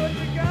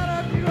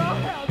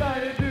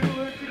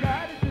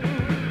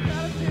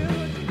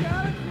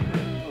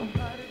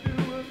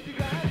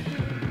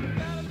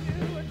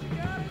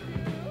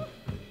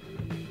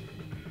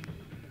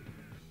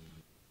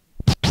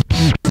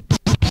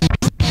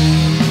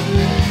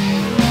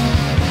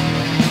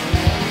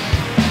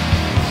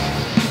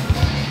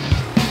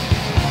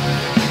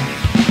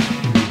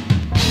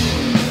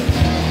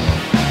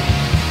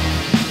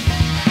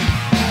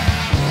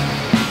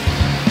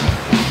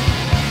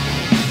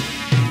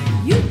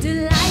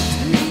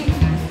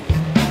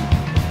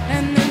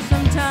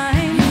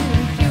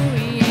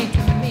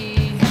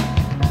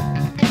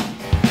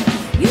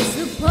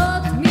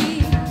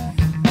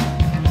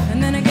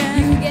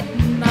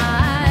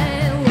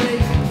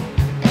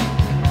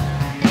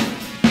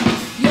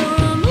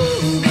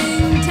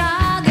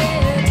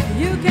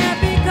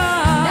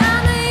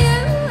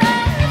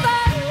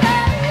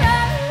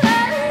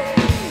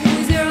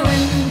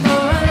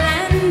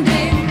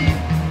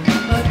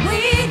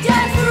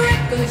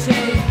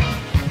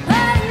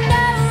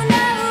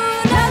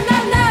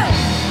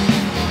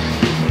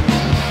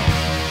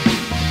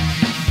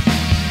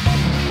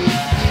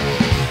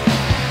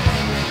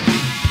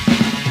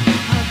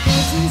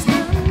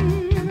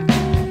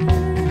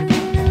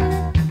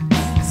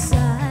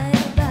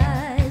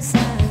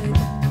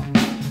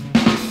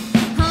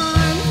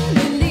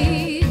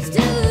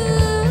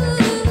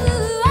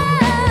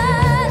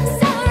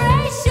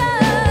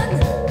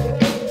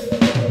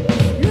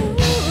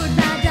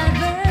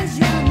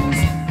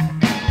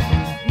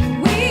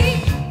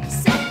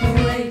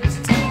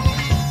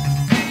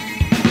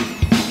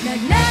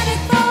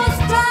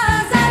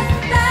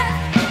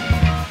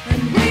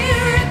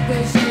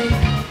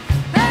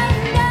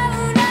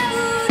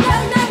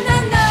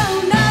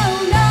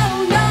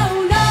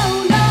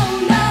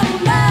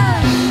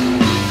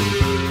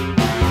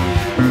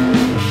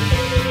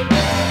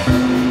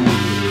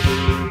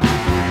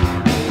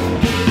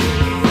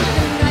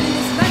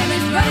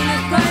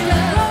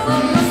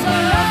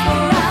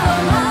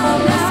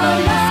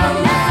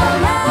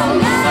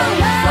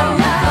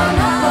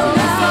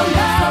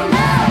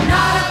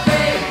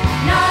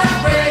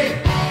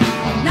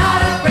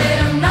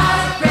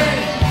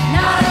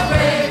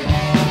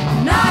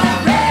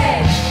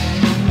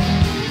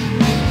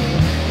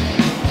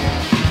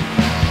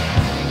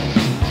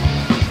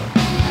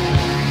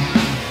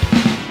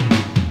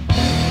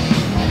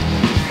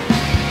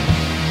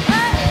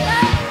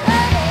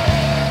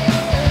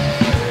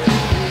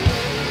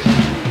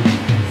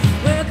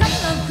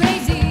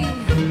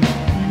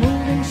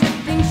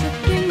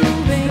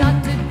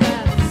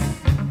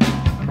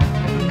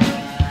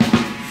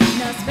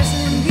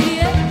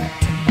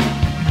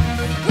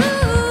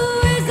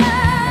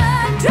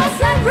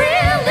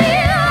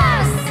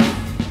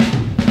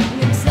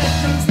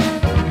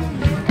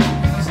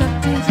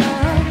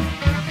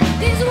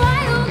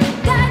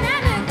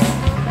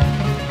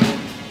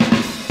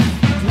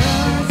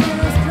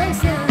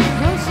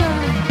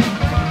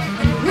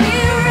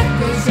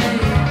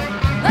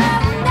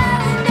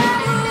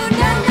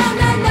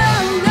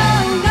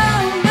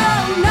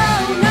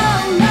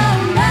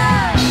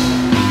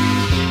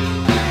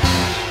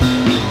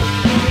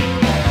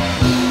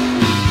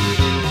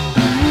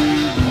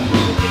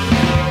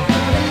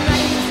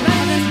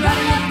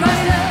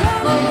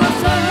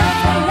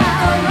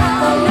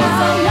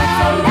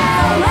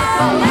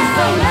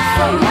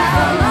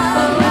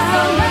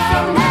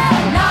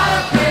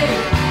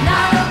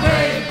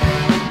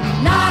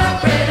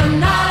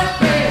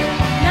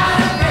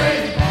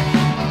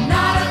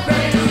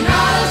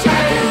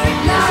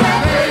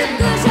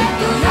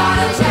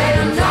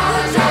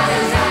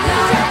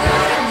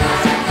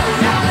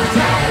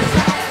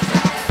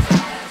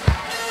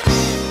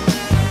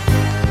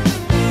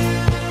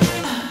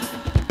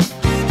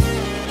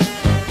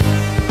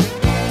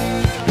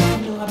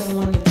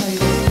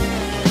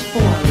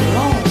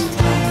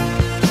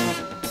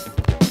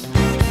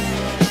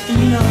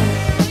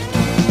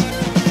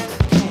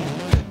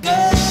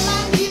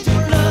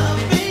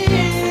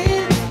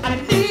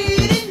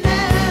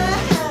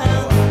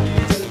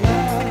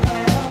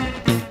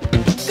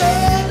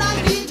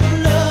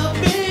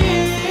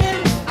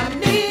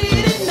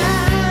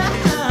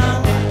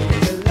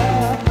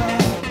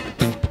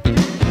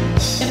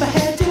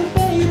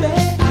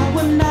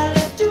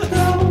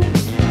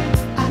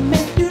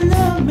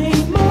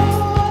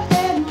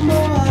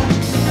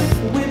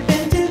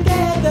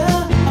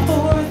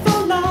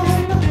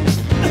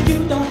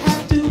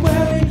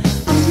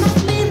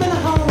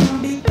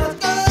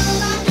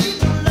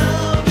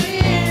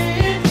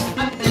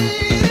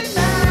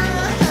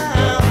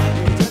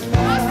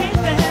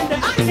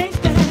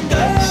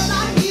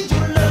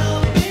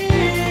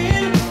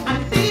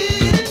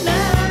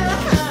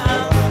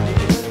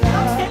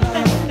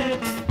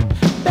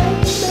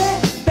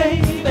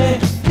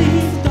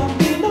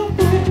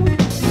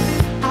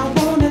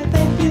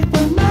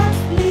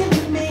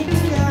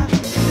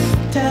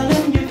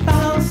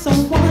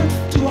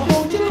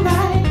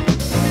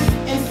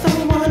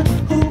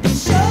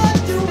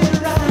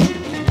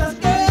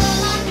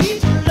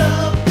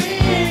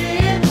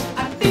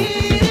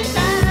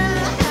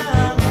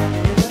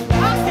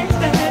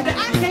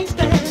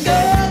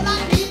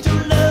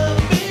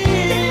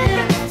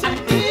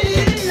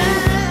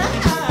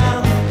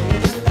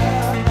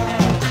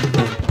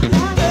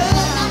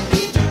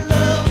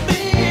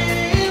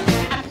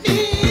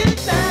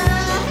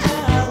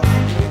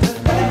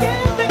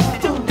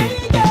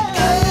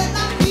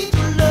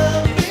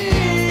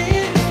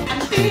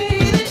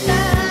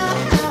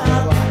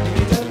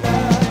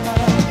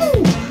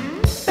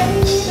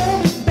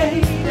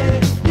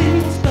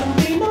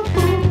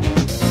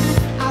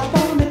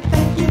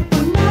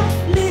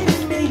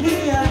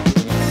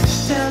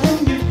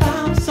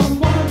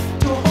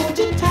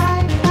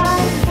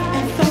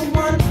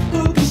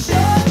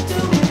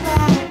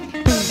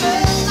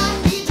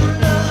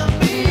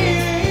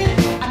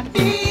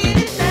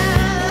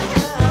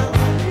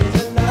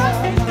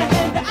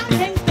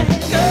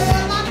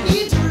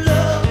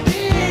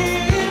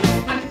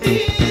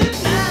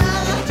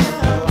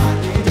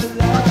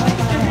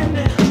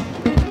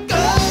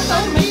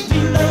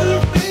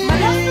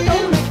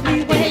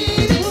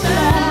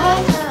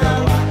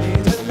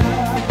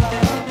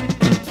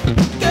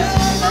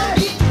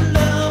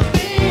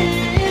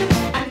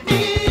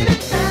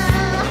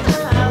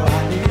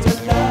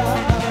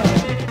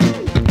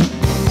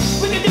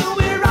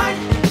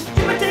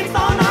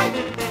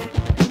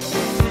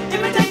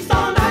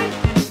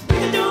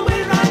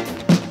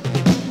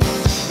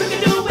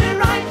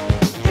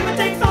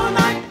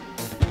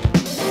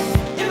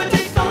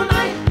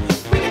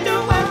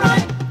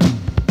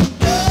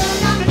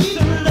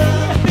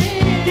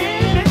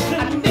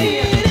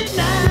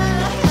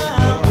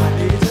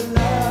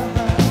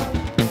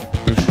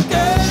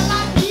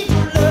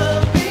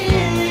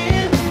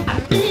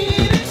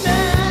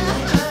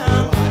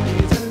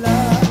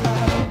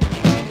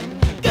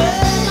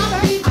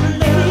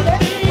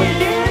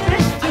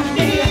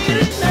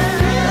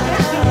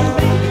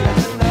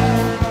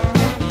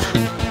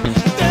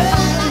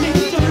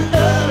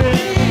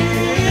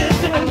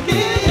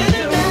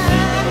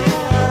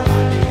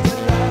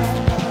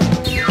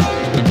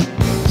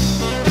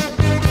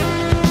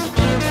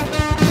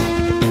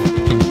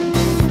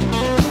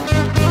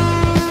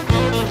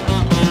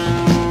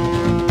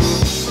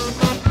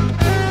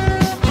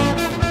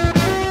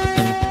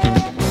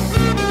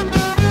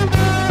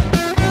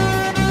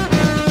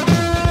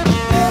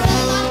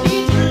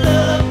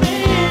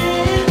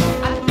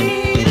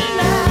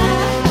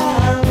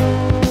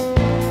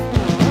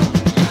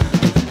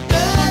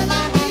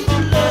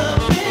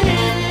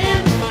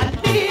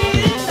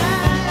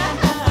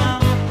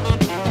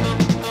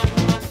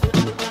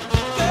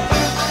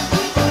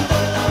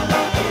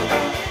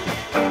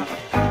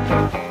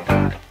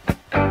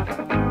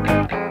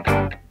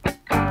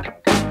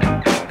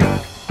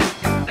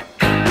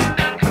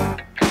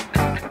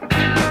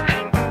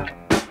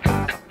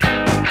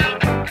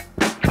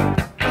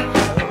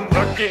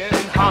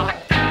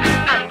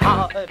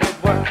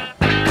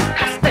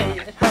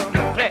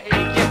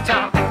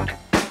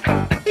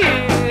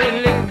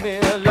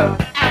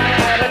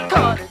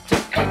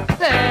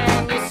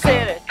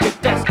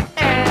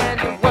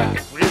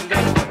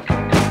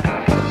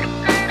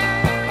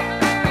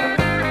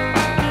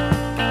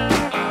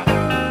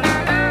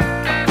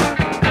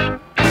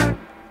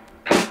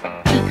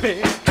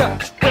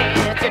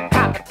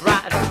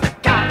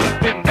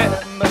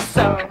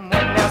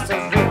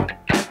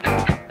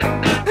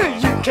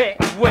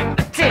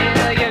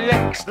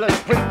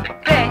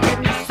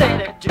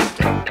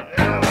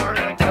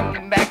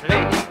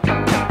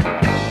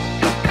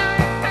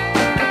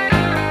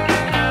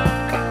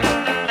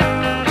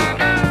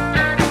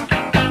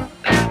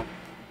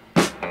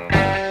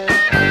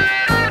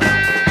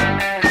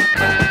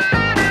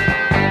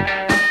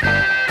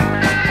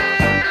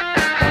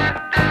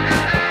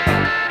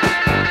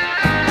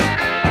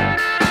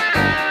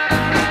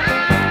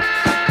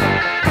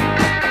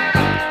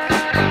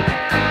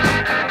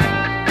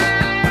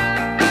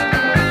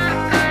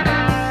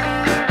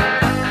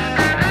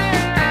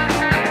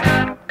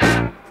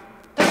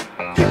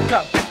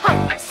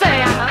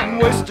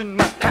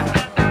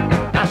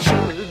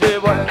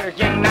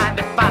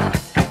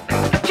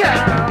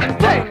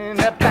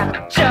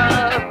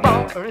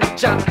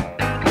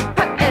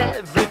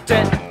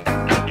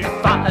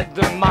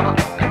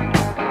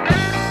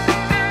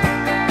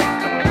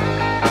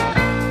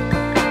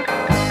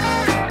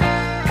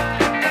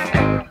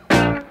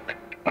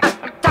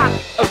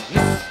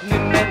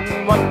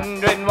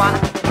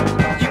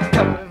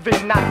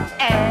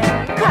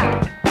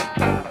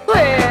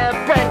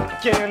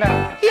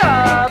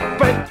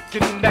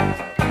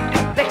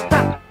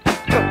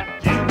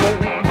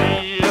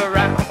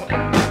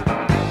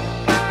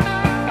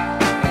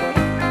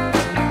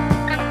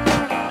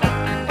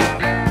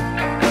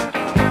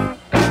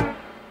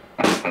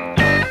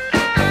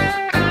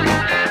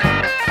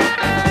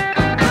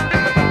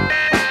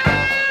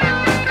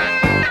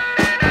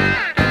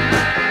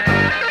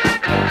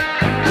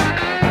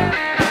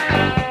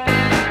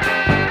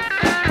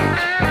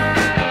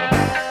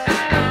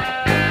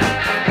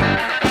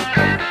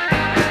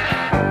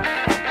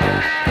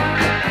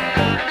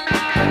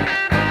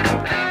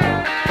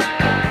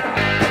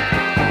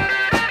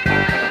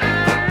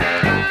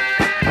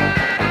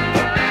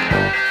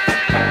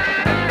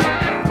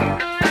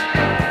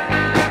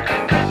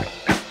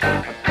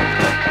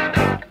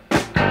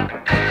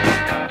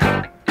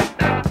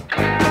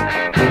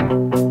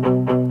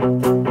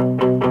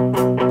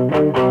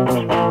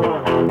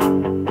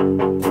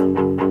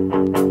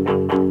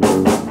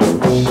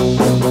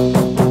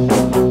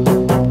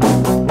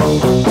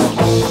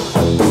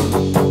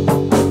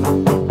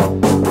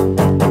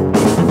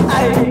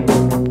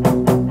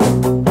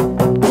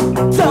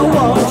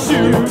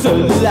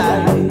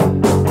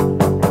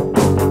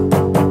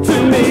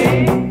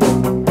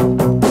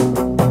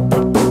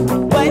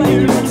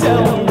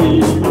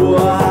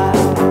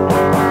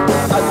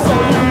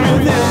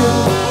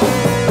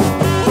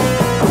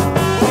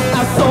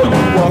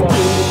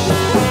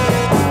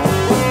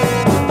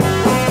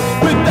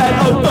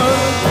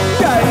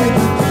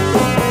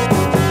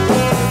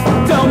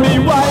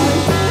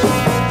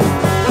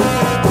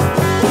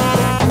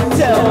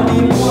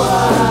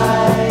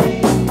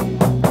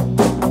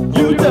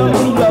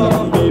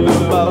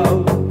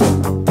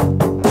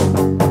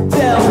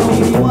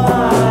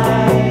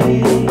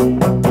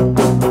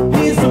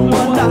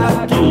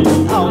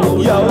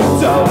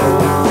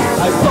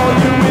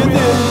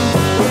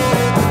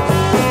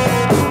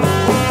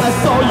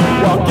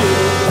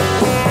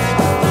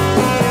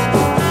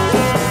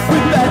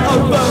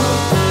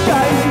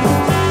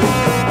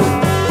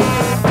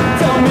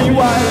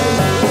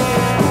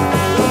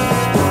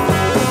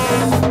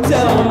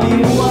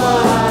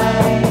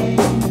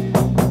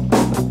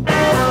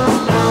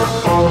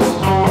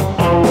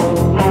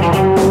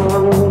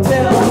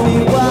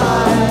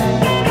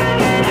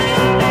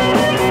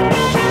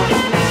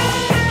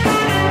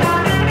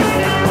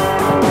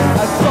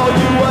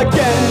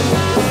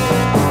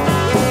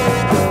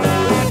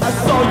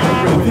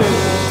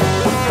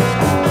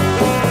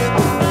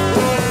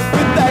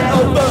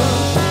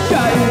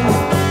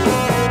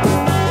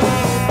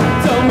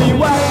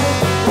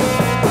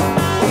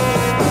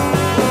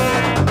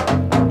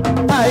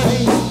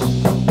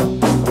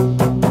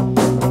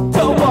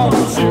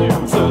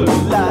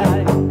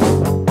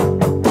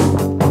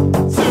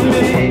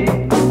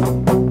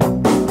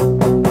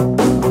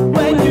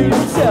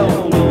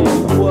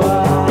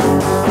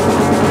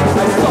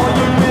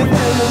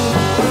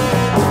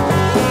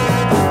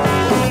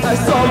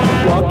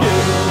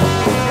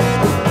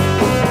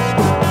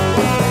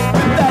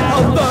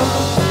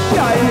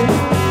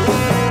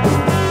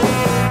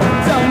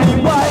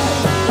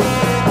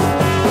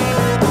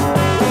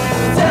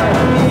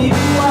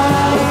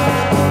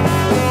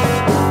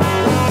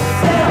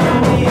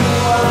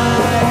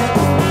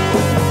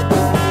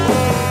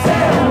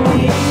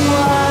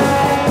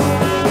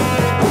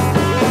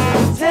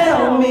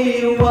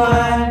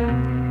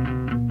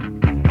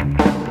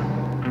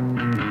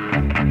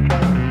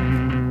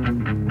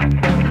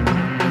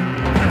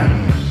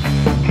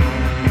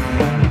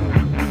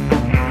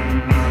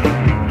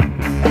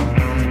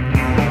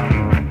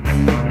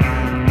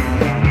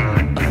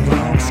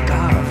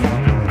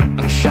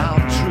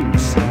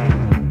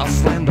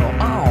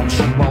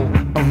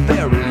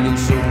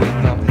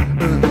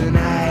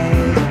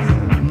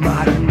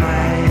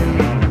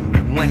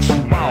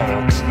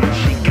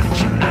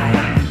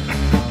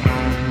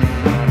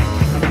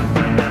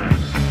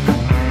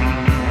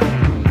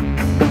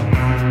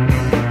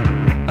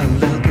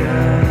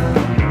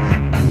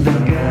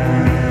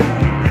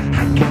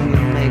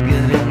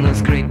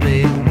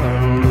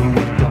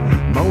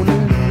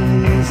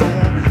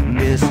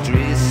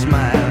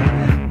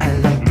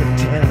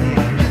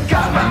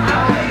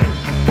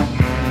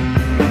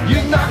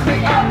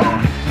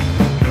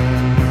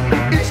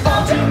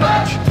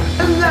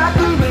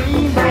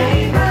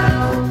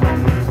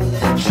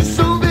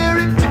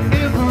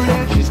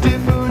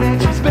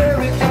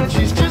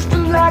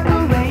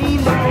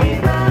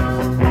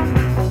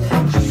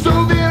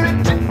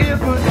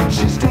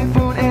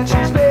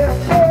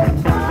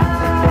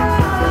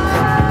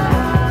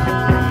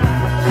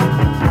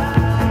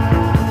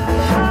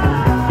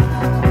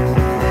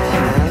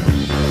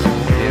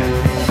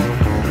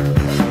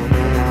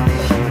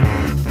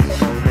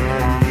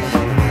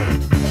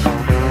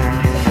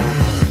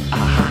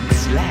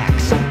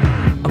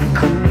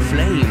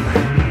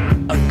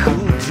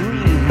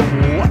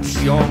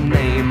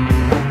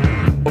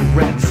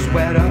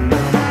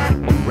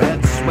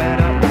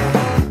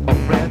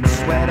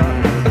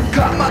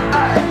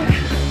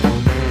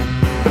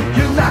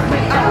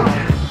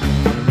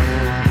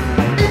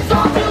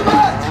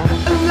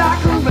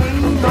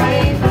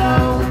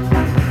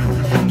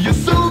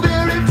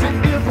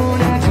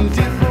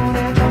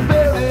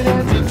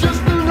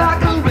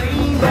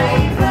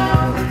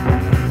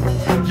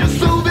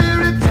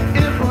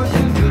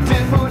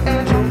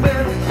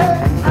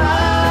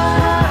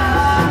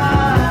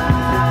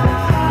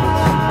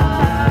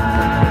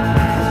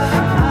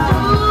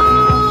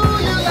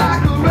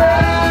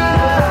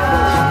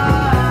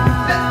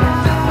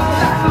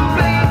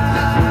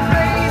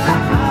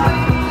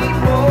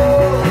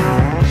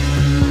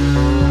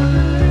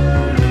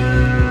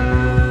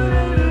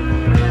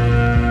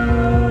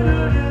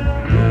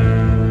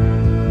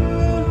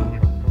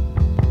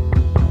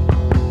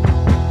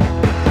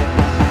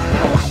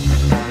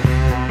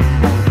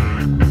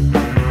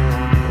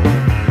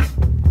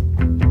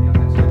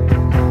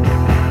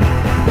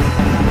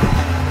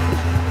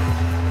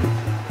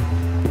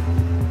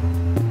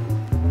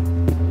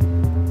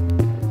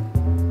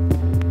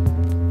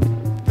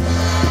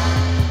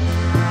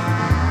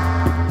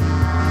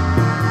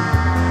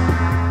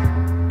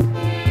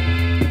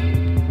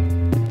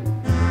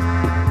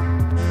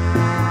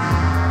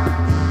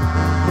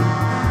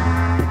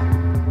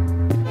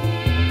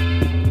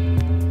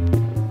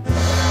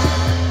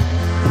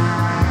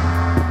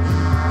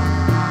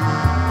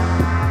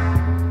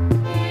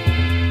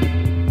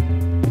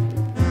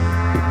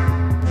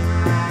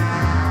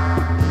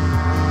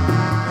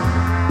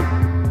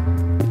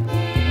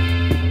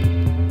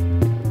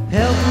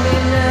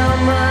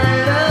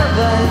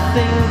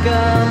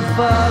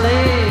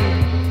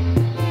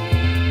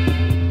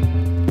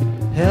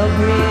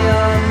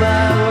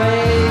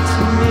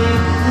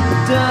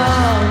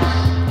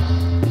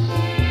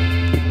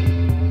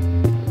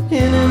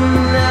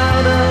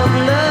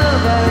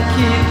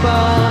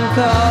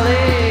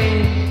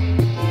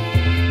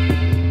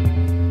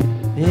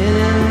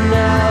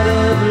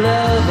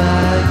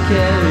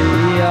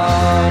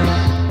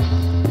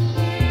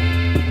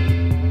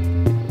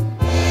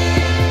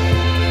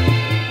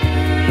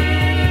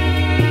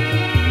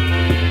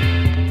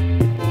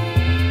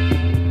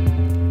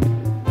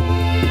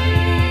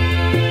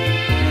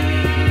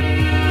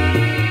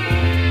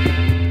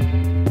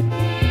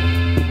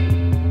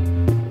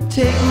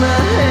 my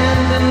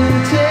hand and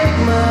take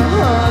my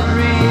heart.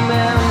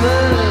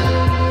 Remember,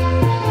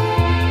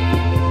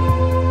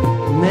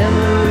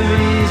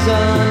 memories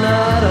are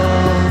not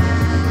all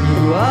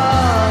you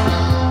are.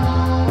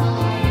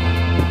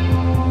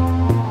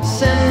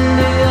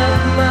 Sending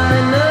up my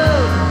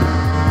note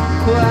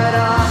quite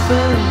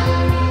often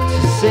to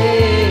say,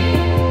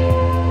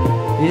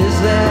 is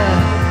there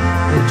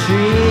a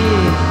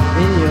dream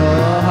in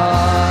your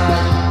heart?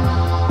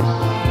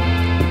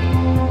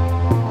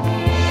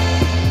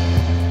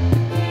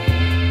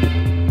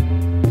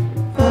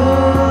 Oh,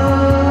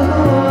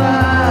 I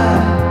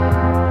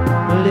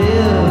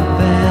live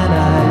and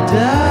I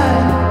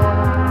die,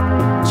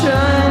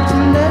 trying to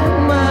let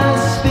my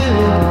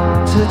spirit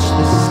touch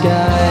the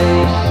sky.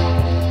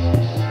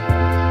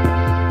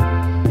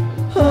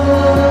 Oh,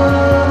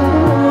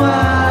 I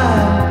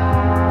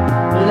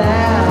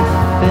laugh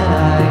and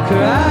I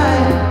cry,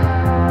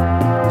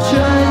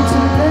 trying to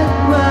let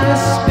my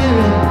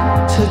spirit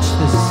touch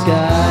the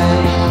sky.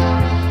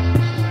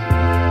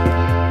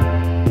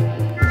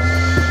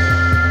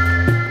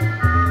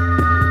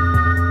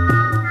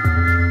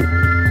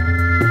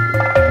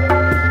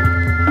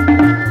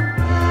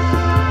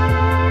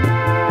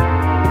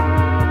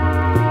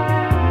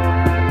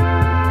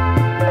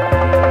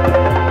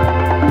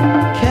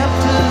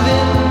 Captive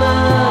in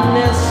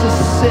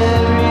unnecessary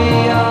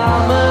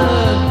armor,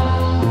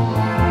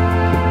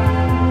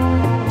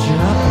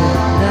 drop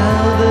it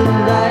now, the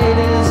light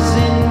is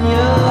in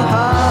your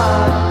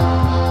heart.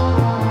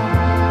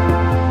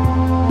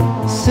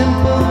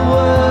 Simple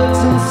words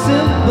and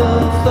simple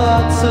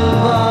thoughts of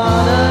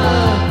honor.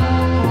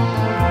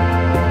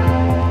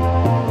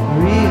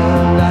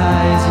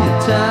 Realize your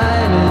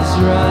time is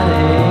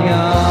running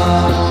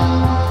out.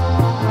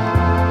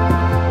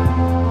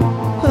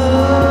 Oh,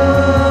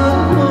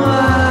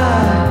 I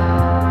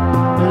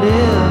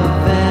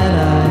live and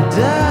I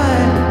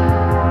die,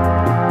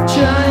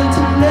 trying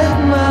to let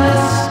my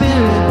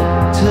spirit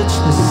touch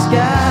the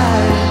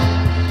sky.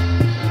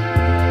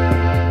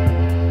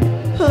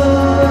 Oh,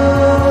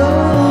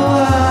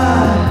 I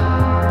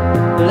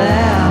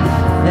laugh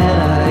and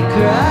I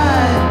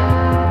cry,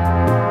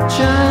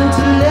 trying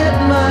to let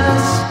my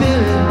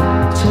spirit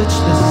touch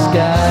the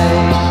sky.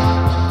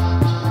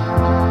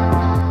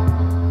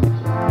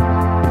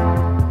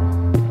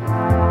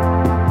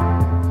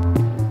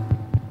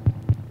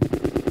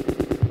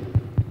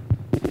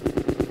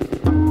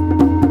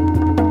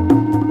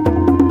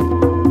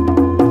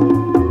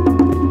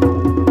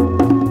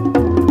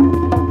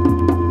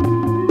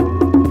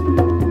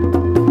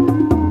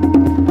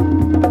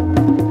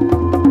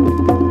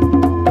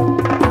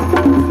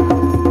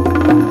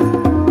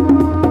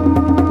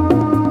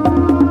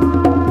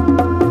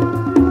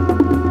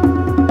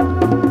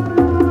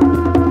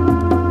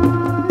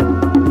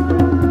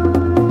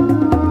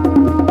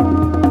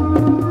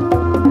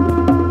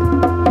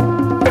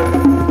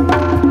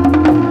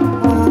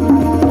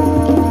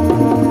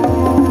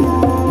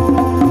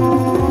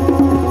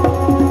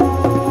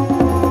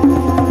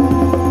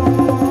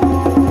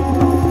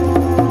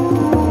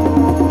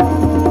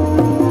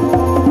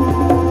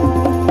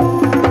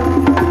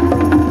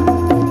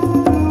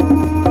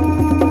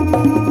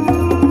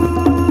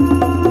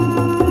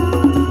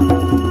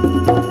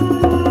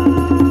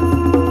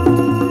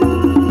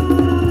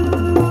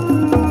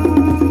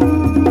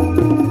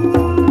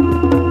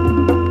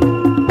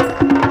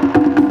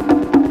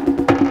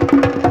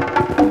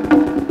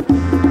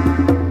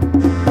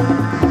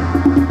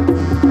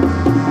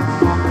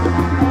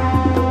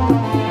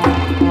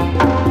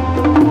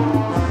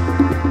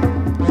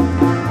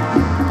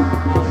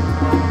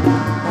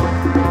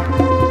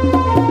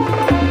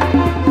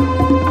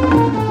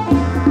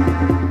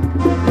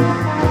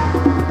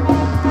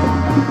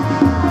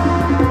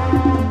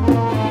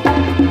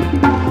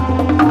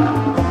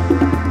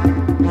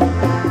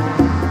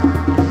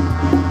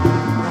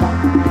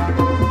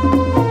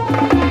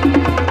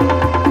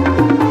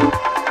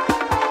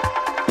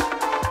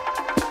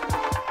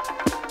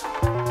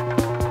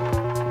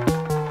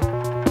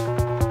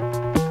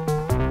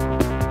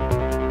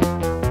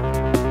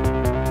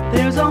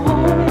 There's a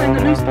hole in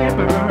the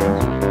newspaper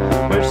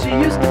where she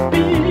used to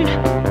be.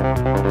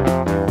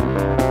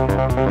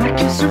 I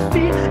kiss her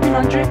feet in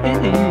my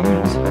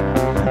dreams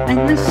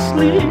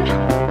endlessly.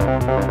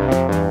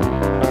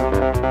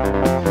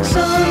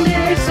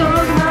 Someday,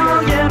 somehow,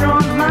 I'll get her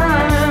on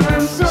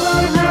mine.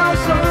 Somehow,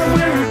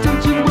 somewhere, her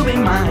attention will be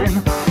mine.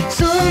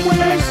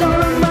 Somewhere,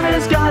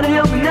 somebody's gotta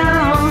help me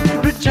now.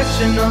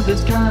 Rejection of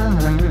this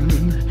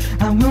kind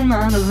I will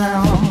not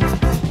allow.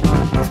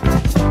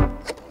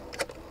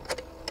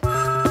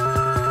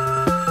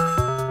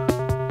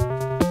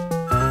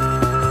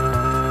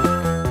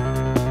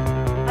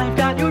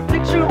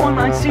 On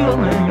my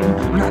ceiling,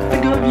 when I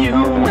think of you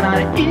when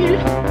I eat,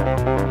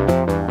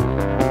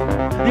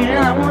 and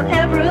I want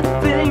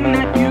everything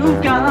that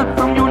you've got,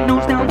 from your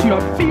nose down to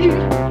your feet.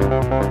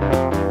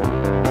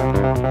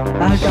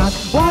 I got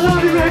all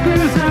of your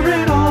records, I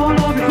read all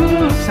of your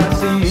books, I've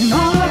seen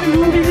all of your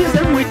movies,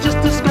 and we just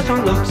discuss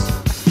our looks.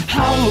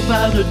 How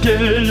about a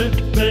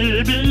date,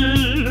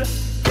 baby?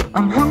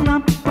 I'm hung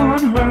up on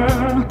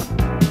her.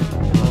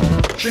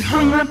 She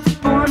hung up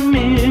on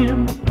me.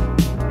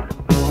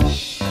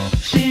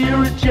 She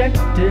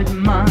rejected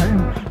my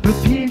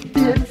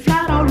repeated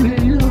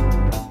flattery.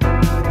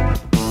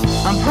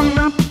 I'm hung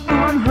up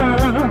on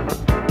her.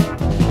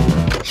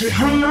 She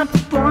hung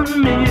up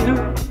on me.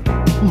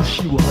 Ooh,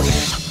 she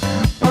was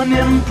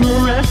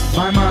unimpressed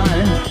by my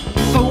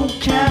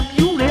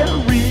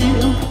vocabulary.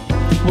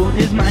 Well,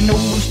 is my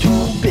nose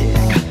too big?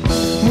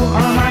 Well,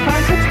 are my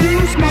biceps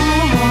too small?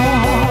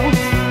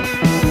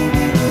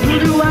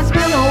 Do I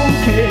smell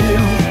okay?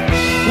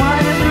 Why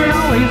is there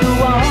always a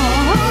wall?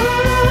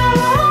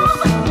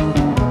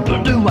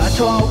 Do I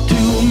talk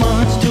too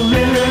much, too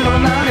little,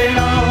 not at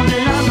all?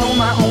 Did I know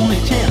my only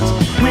chance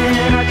when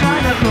I try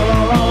to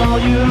call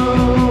you?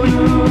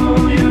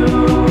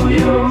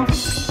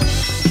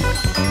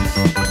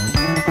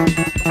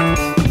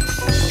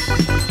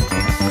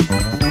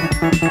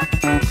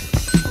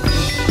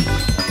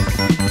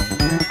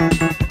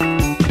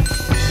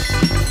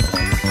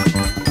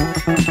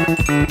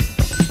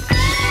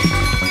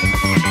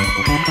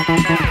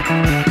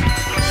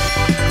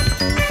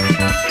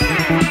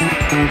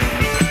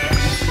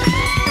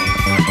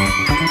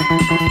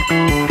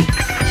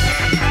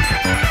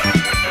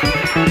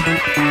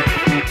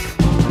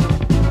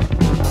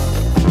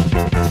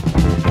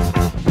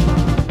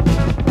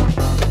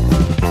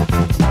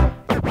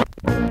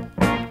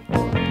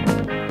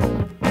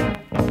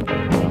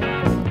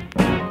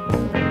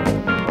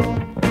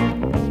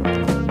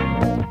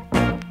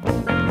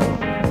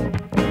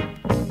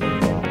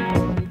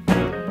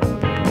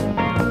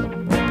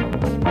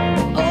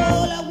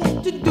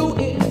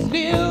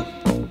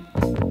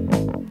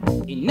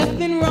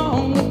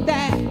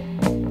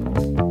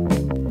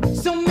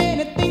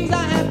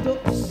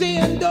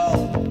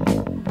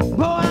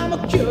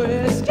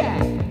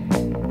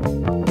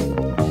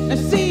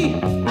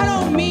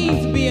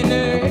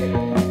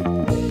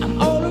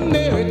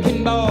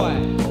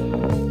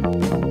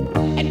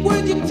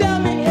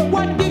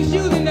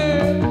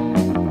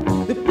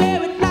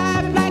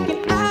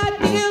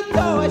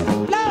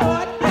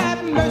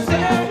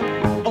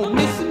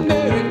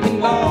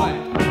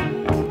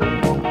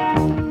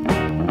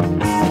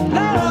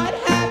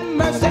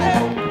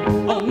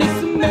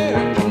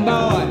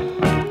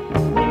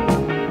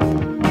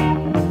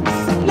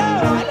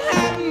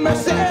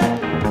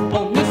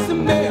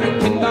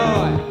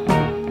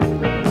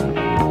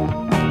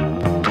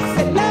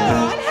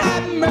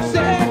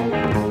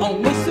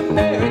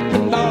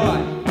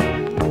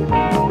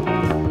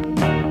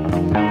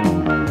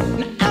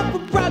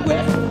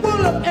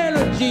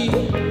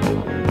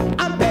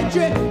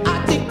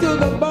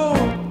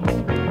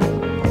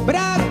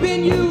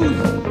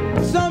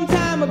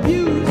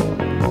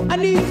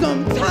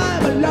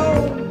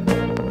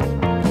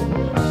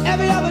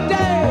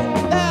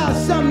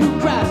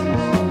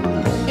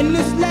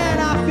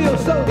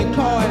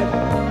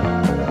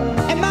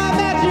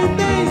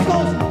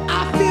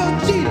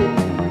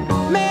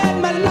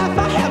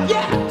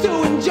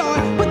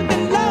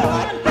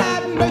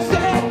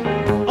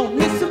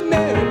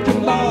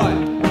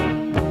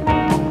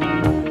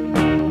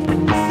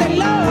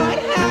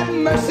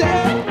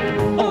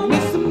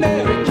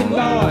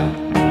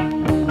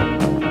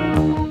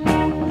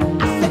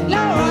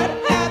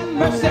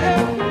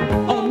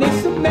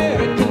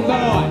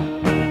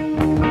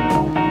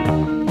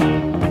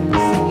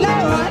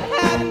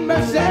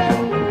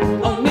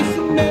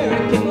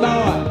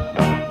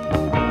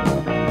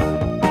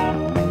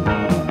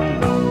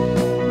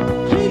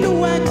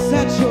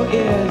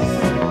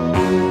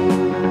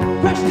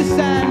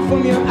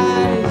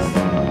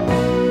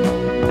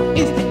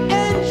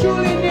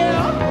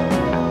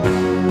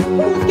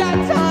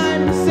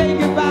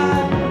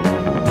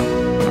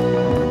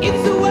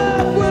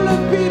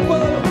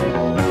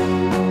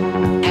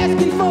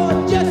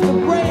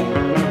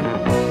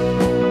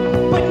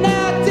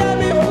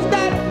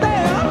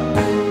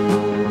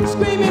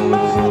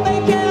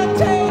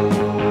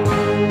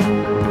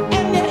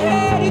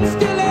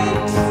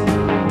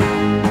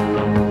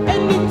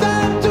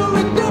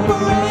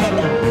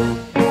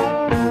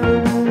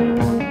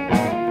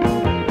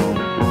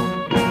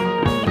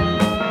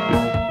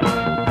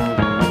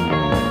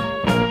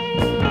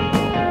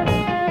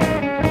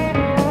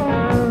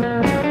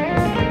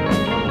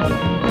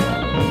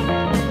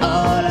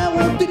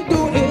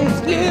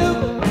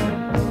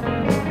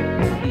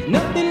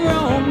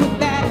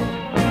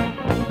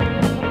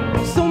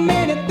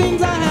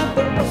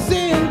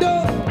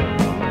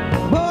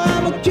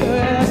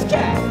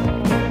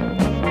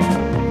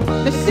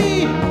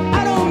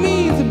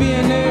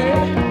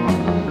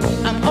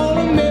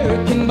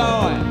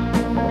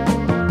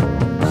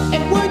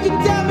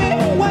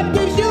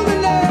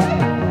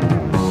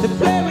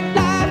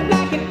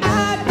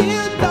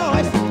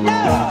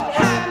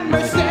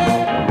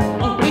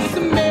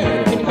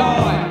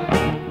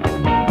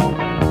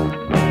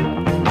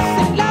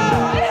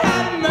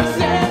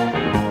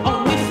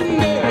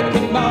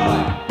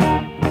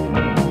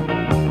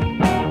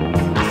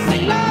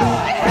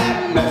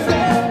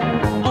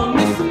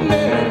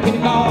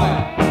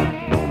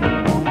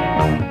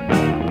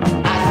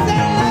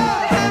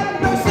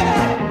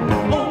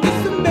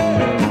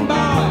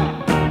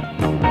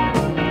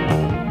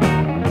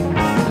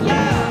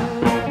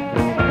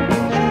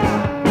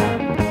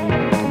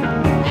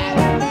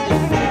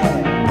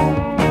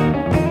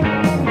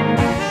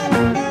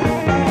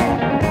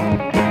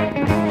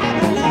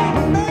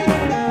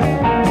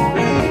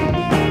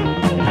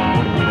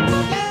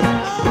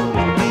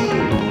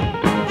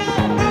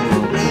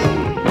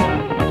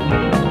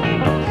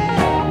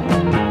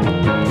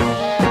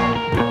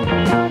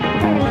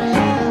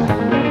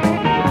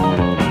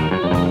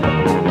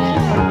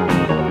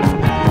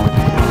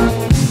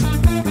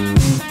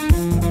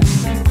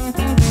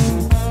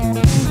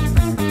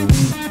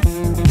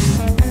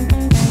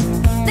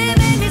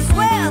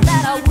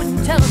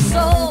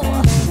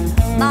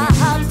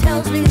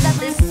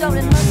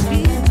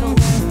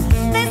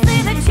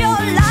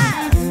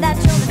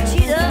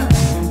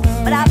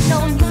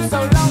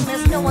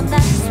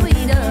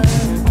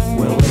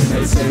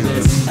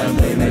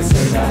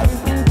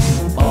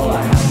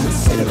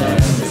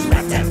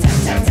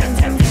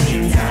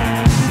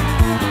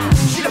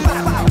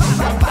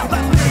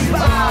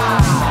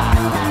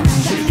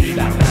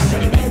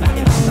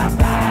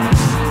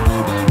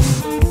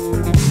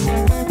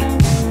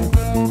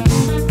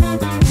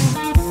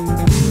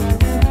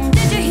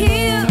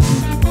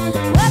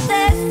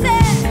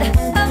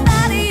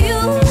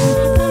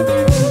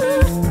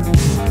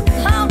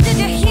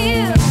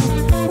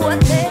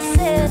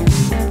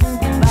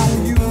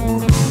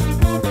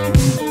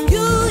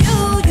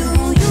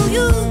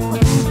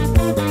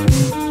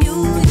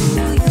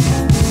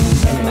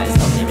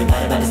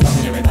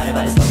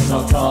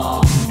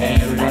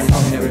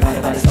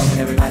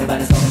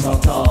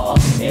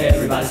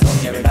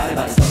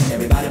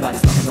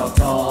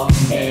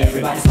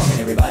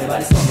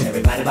 everybody smoking,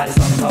 everybody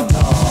smoking, talk,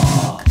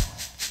 talk.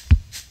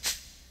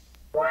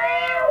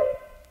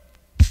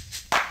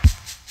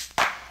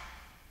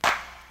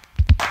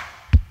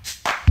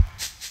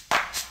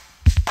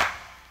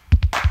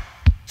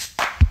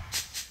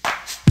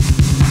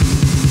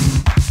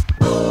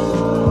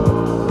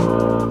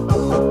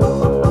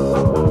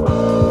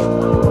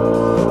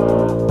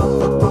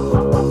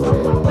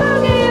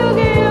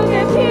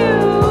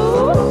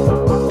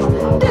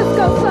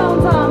 Disco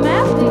songs I'm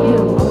after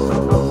you.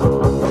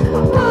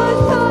 Push,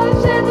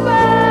 push in the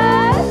back.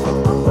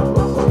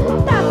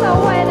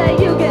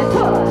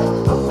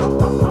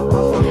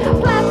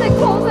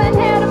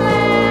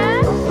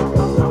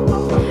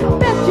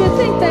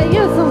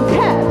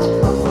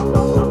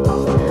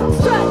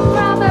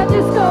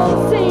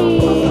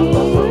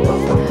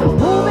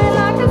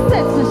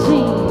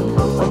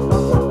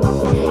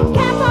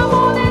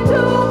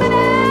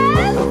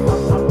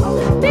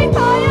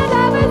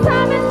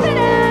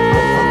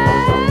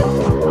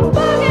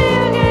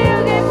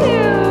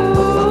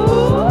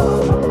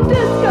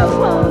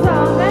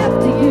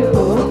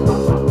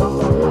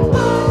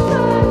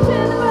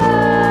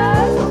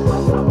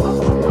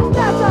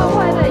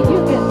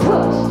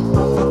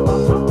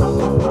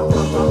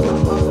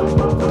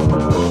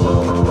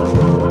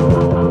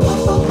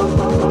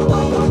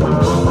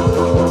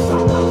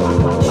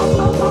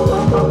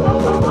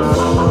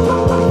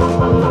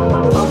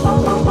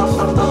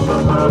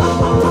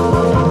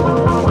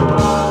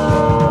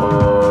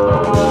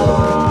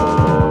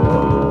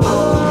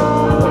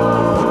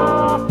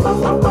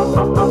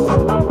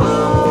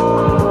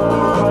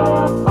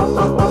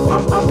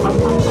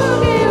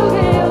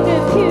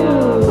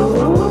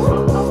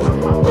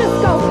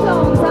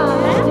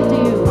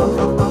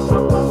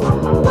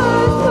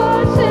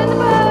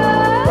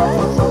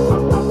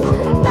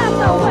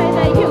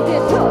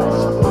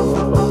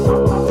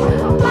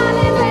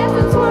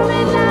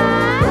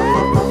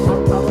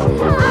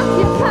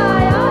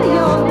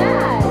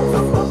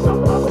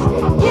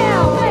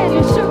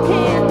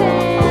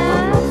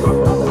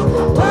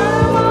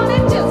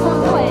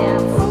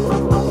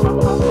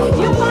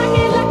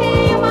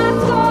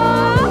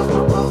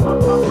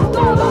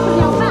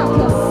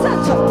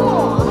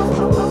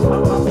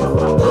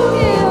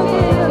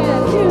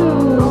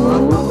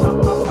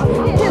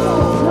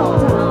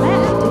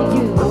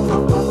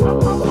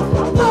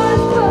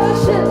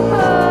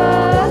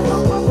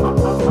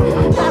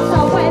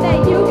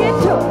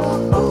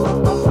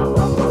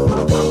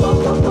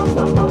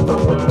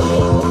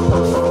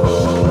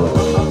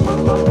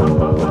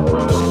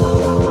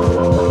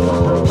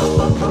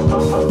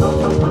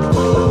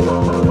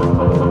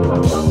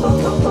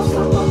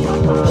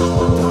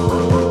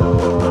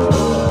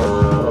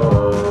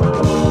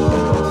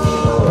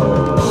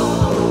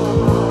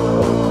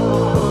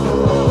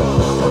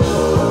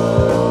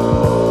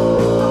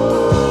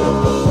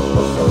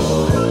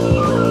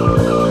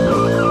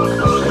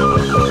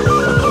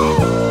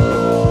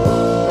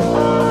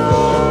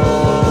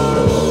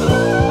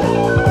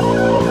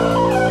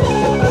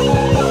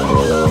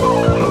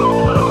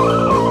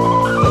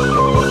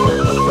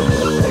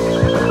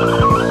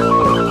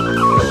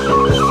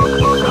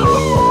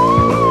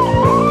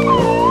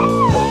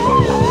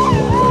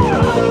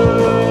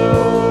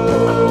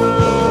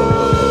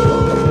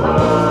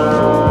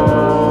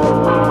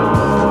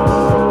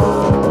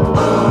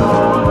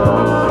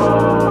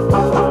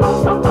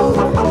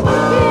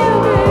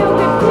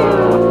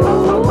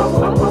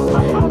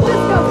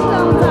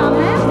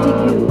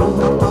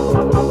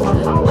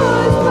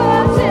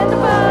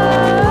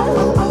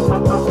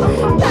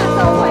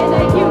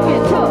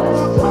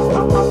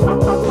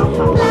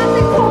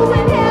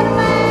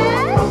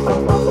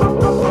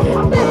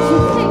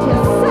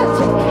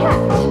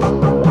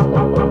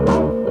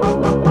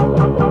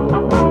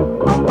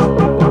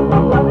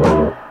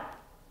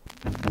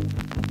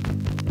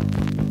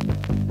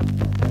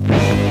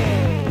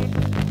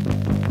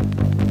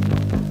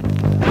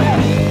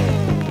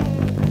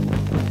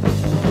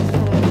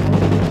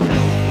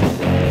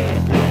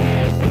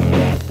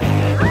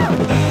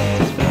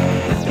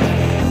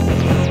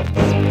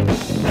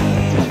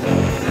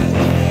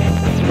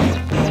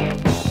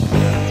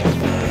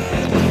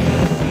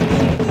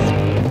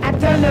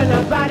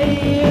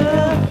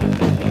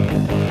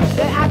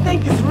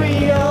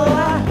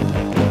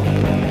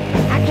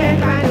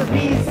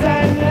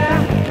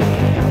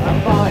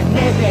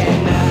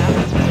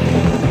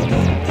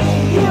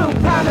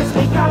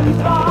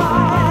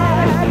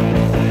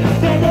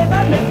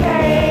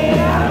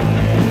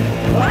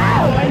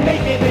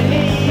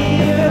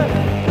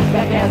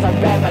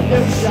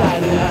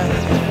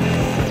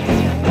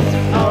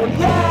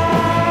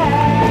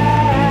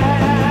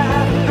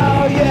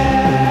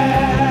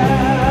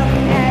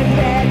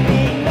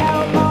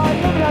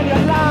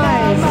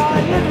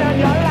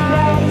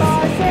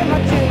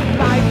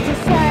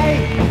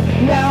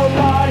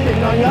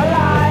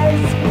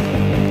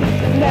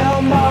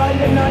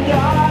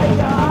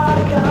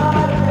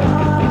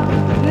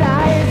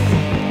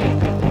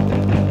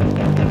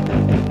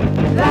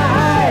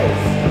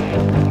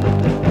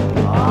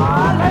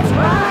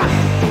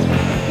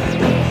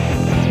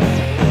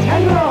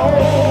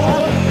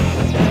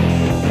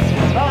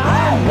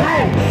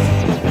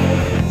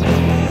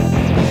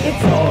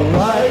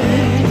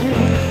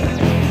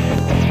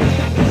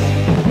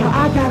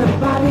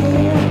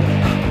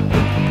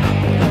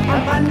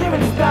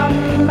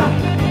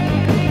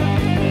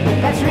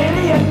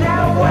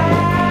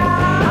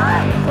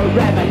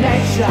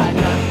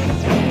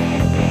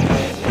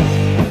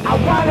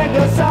 wanna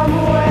go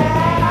somewhere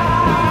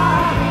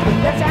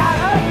that's out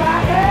of my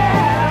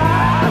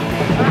head.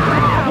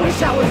 I wish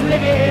I was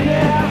living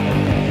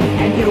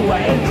and you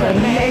were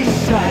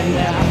information.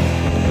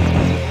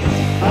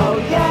 Oh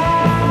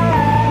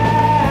yeah,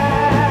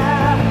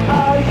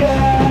 oh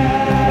yeah.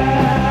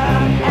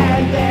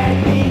 And there'd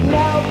be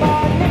no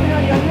more living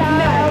on your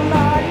life. No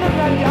more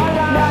living on your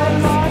life. No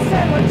more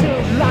say what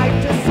you'd like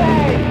to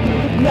say.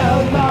 No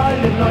more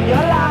living on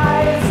your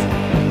lies.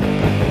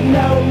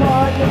 No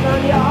more living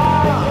on your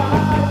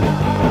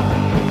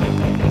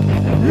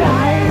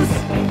lies.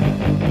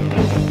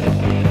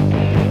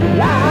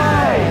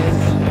 Lies.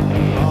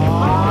 Oh,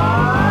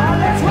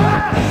 let's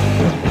rock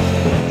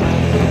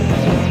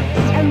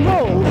and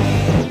roll.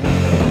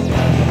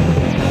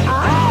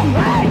 All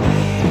right.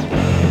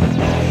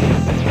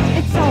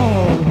 It's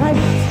all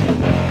right.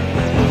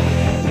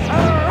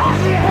 All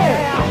right,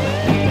 yeah.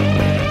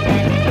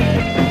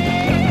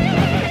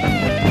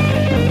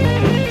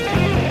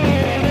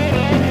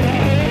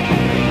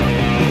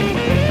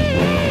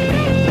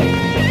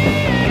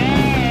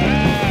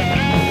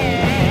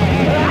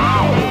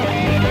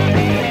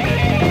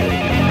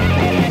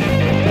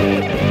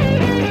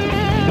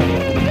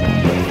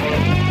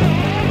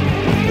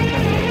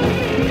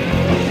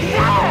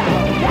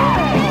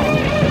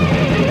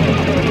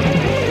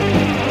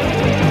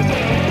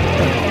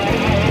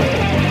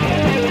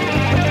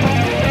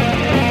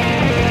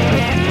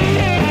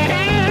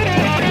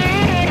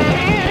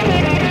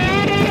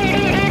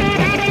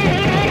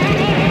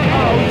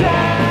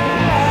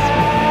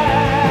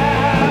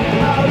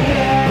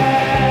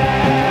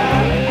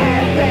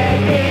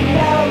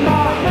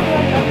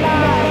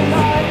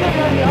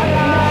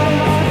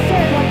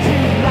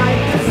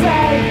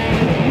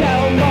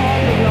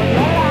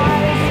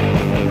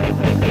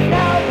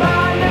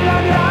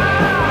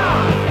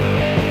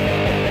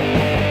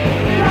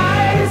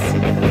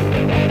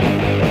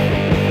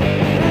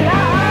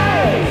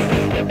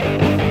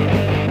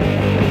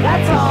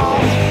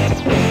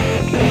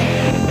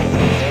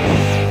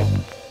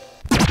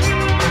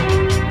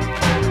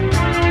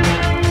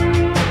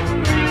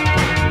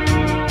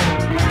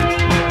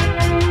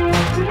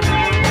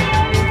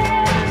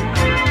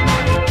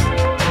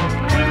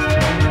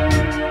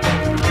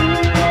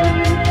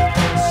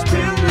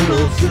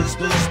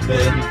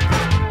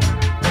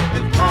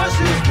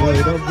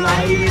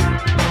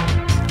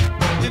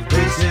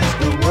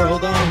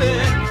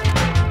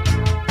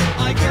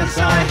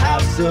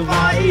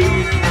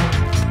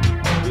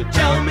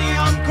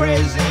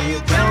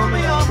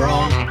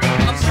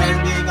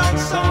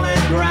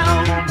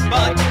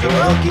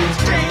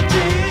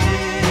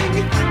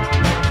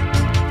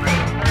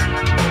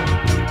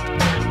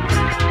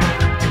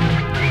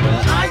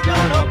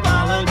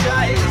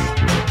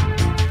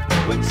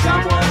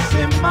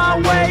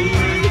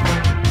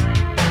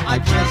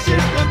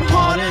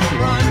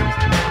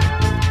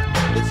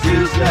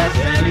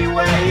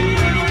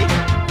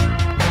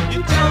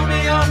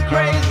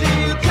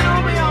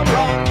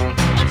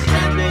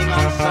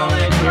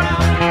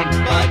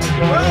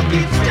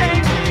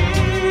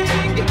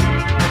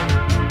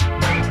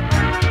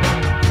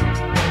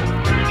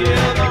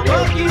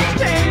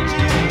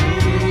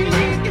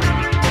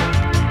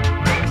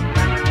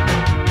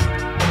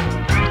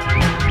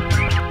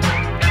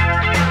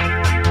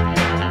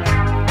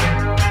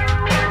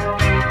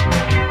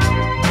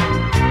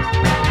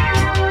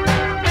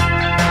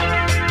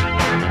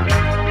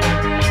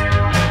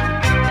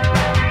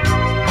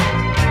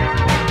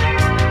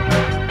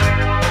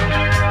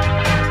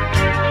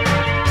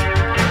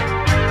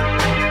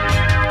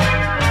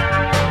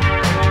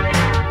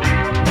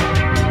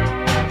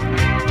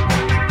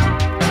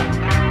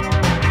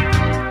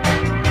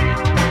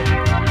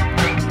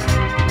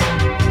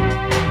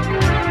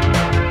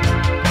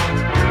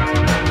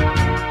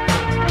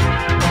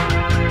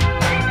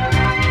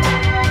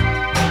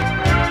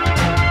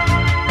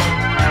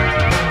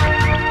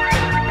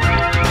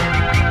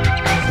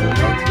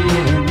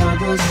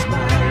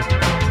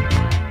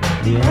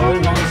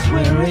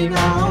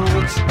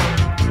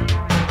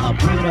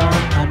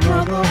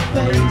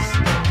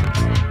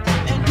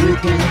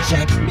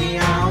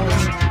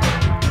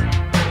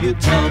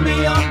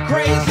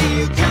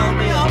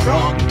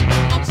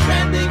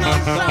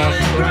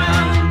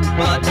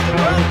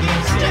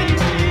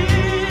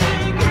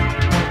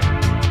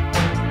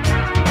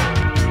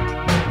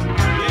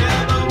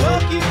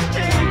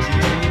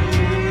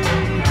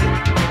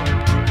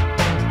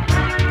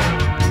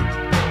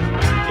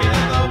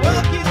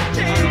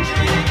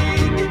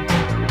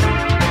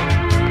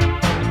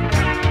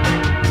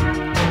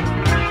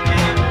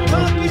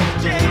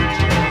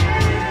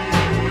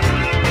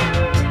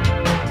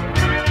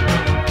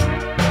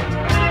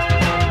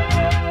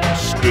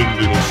 Spin,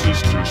 little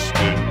sister,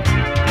 spin.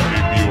 You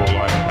may be all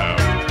I have,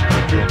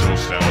 but you're no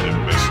sound.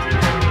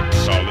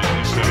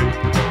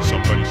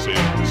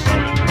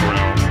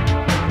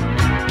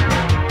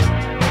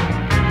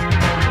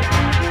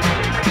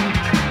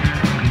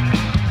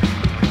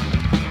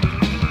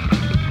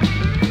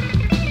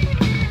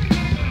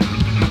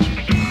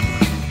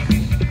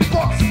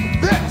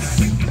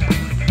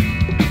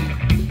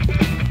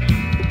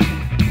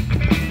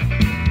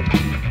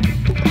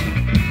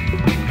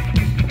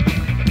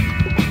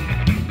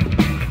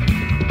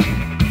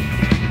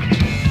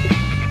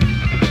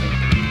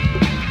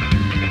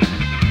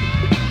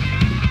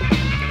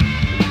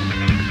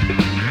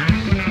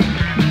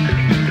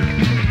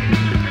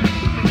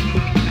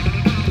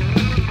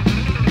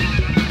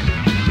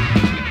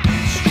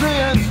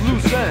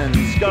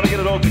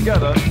 all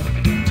together.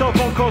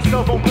 Telephone calls,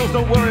 telephone bills,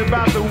 don't worry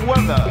about the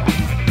weather.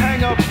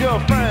 Hang up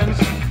girlfriends,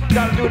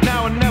 gotta do it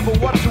now and never.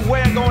 What to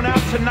wear, going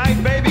out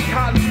tonight, baby?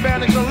 Cotton,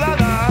 Spanish, or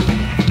leather?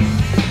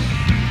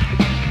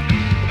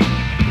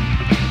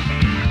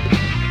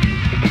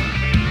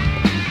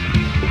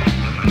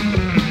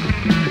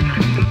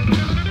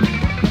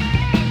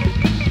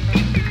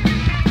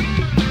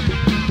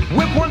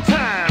 Whip one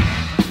time,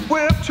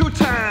 whip two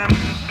times,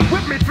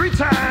 whip me three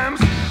times.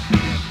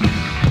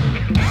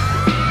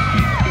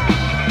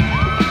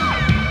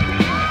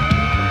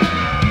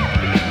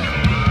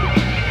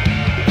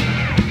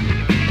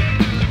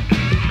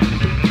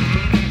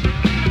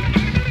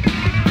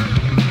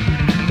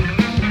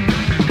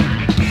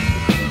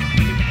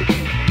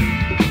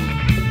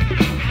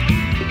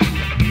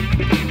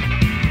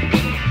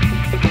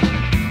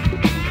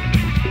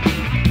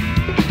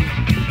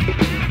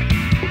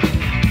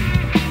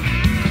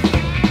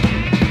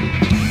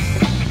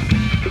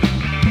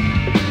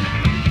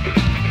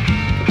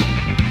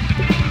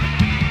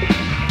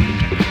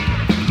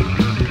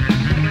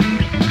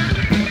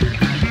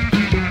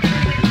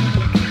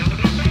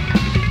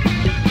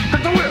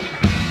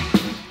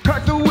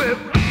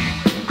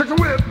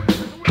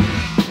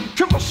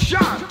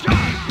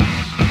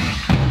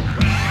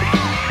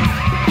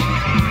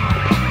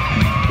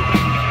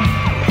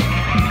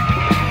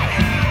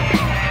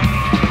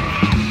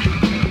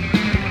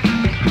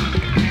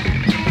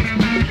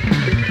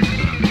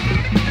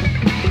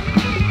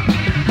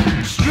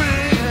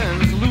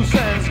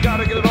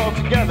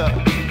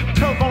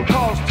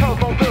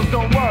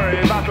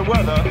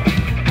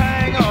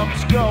 Hang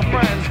ups,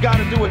 girlfriends,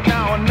 gotta do it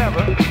now or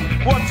never.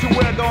 What to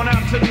wear, going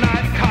out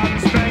tonight, cotton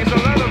Spain.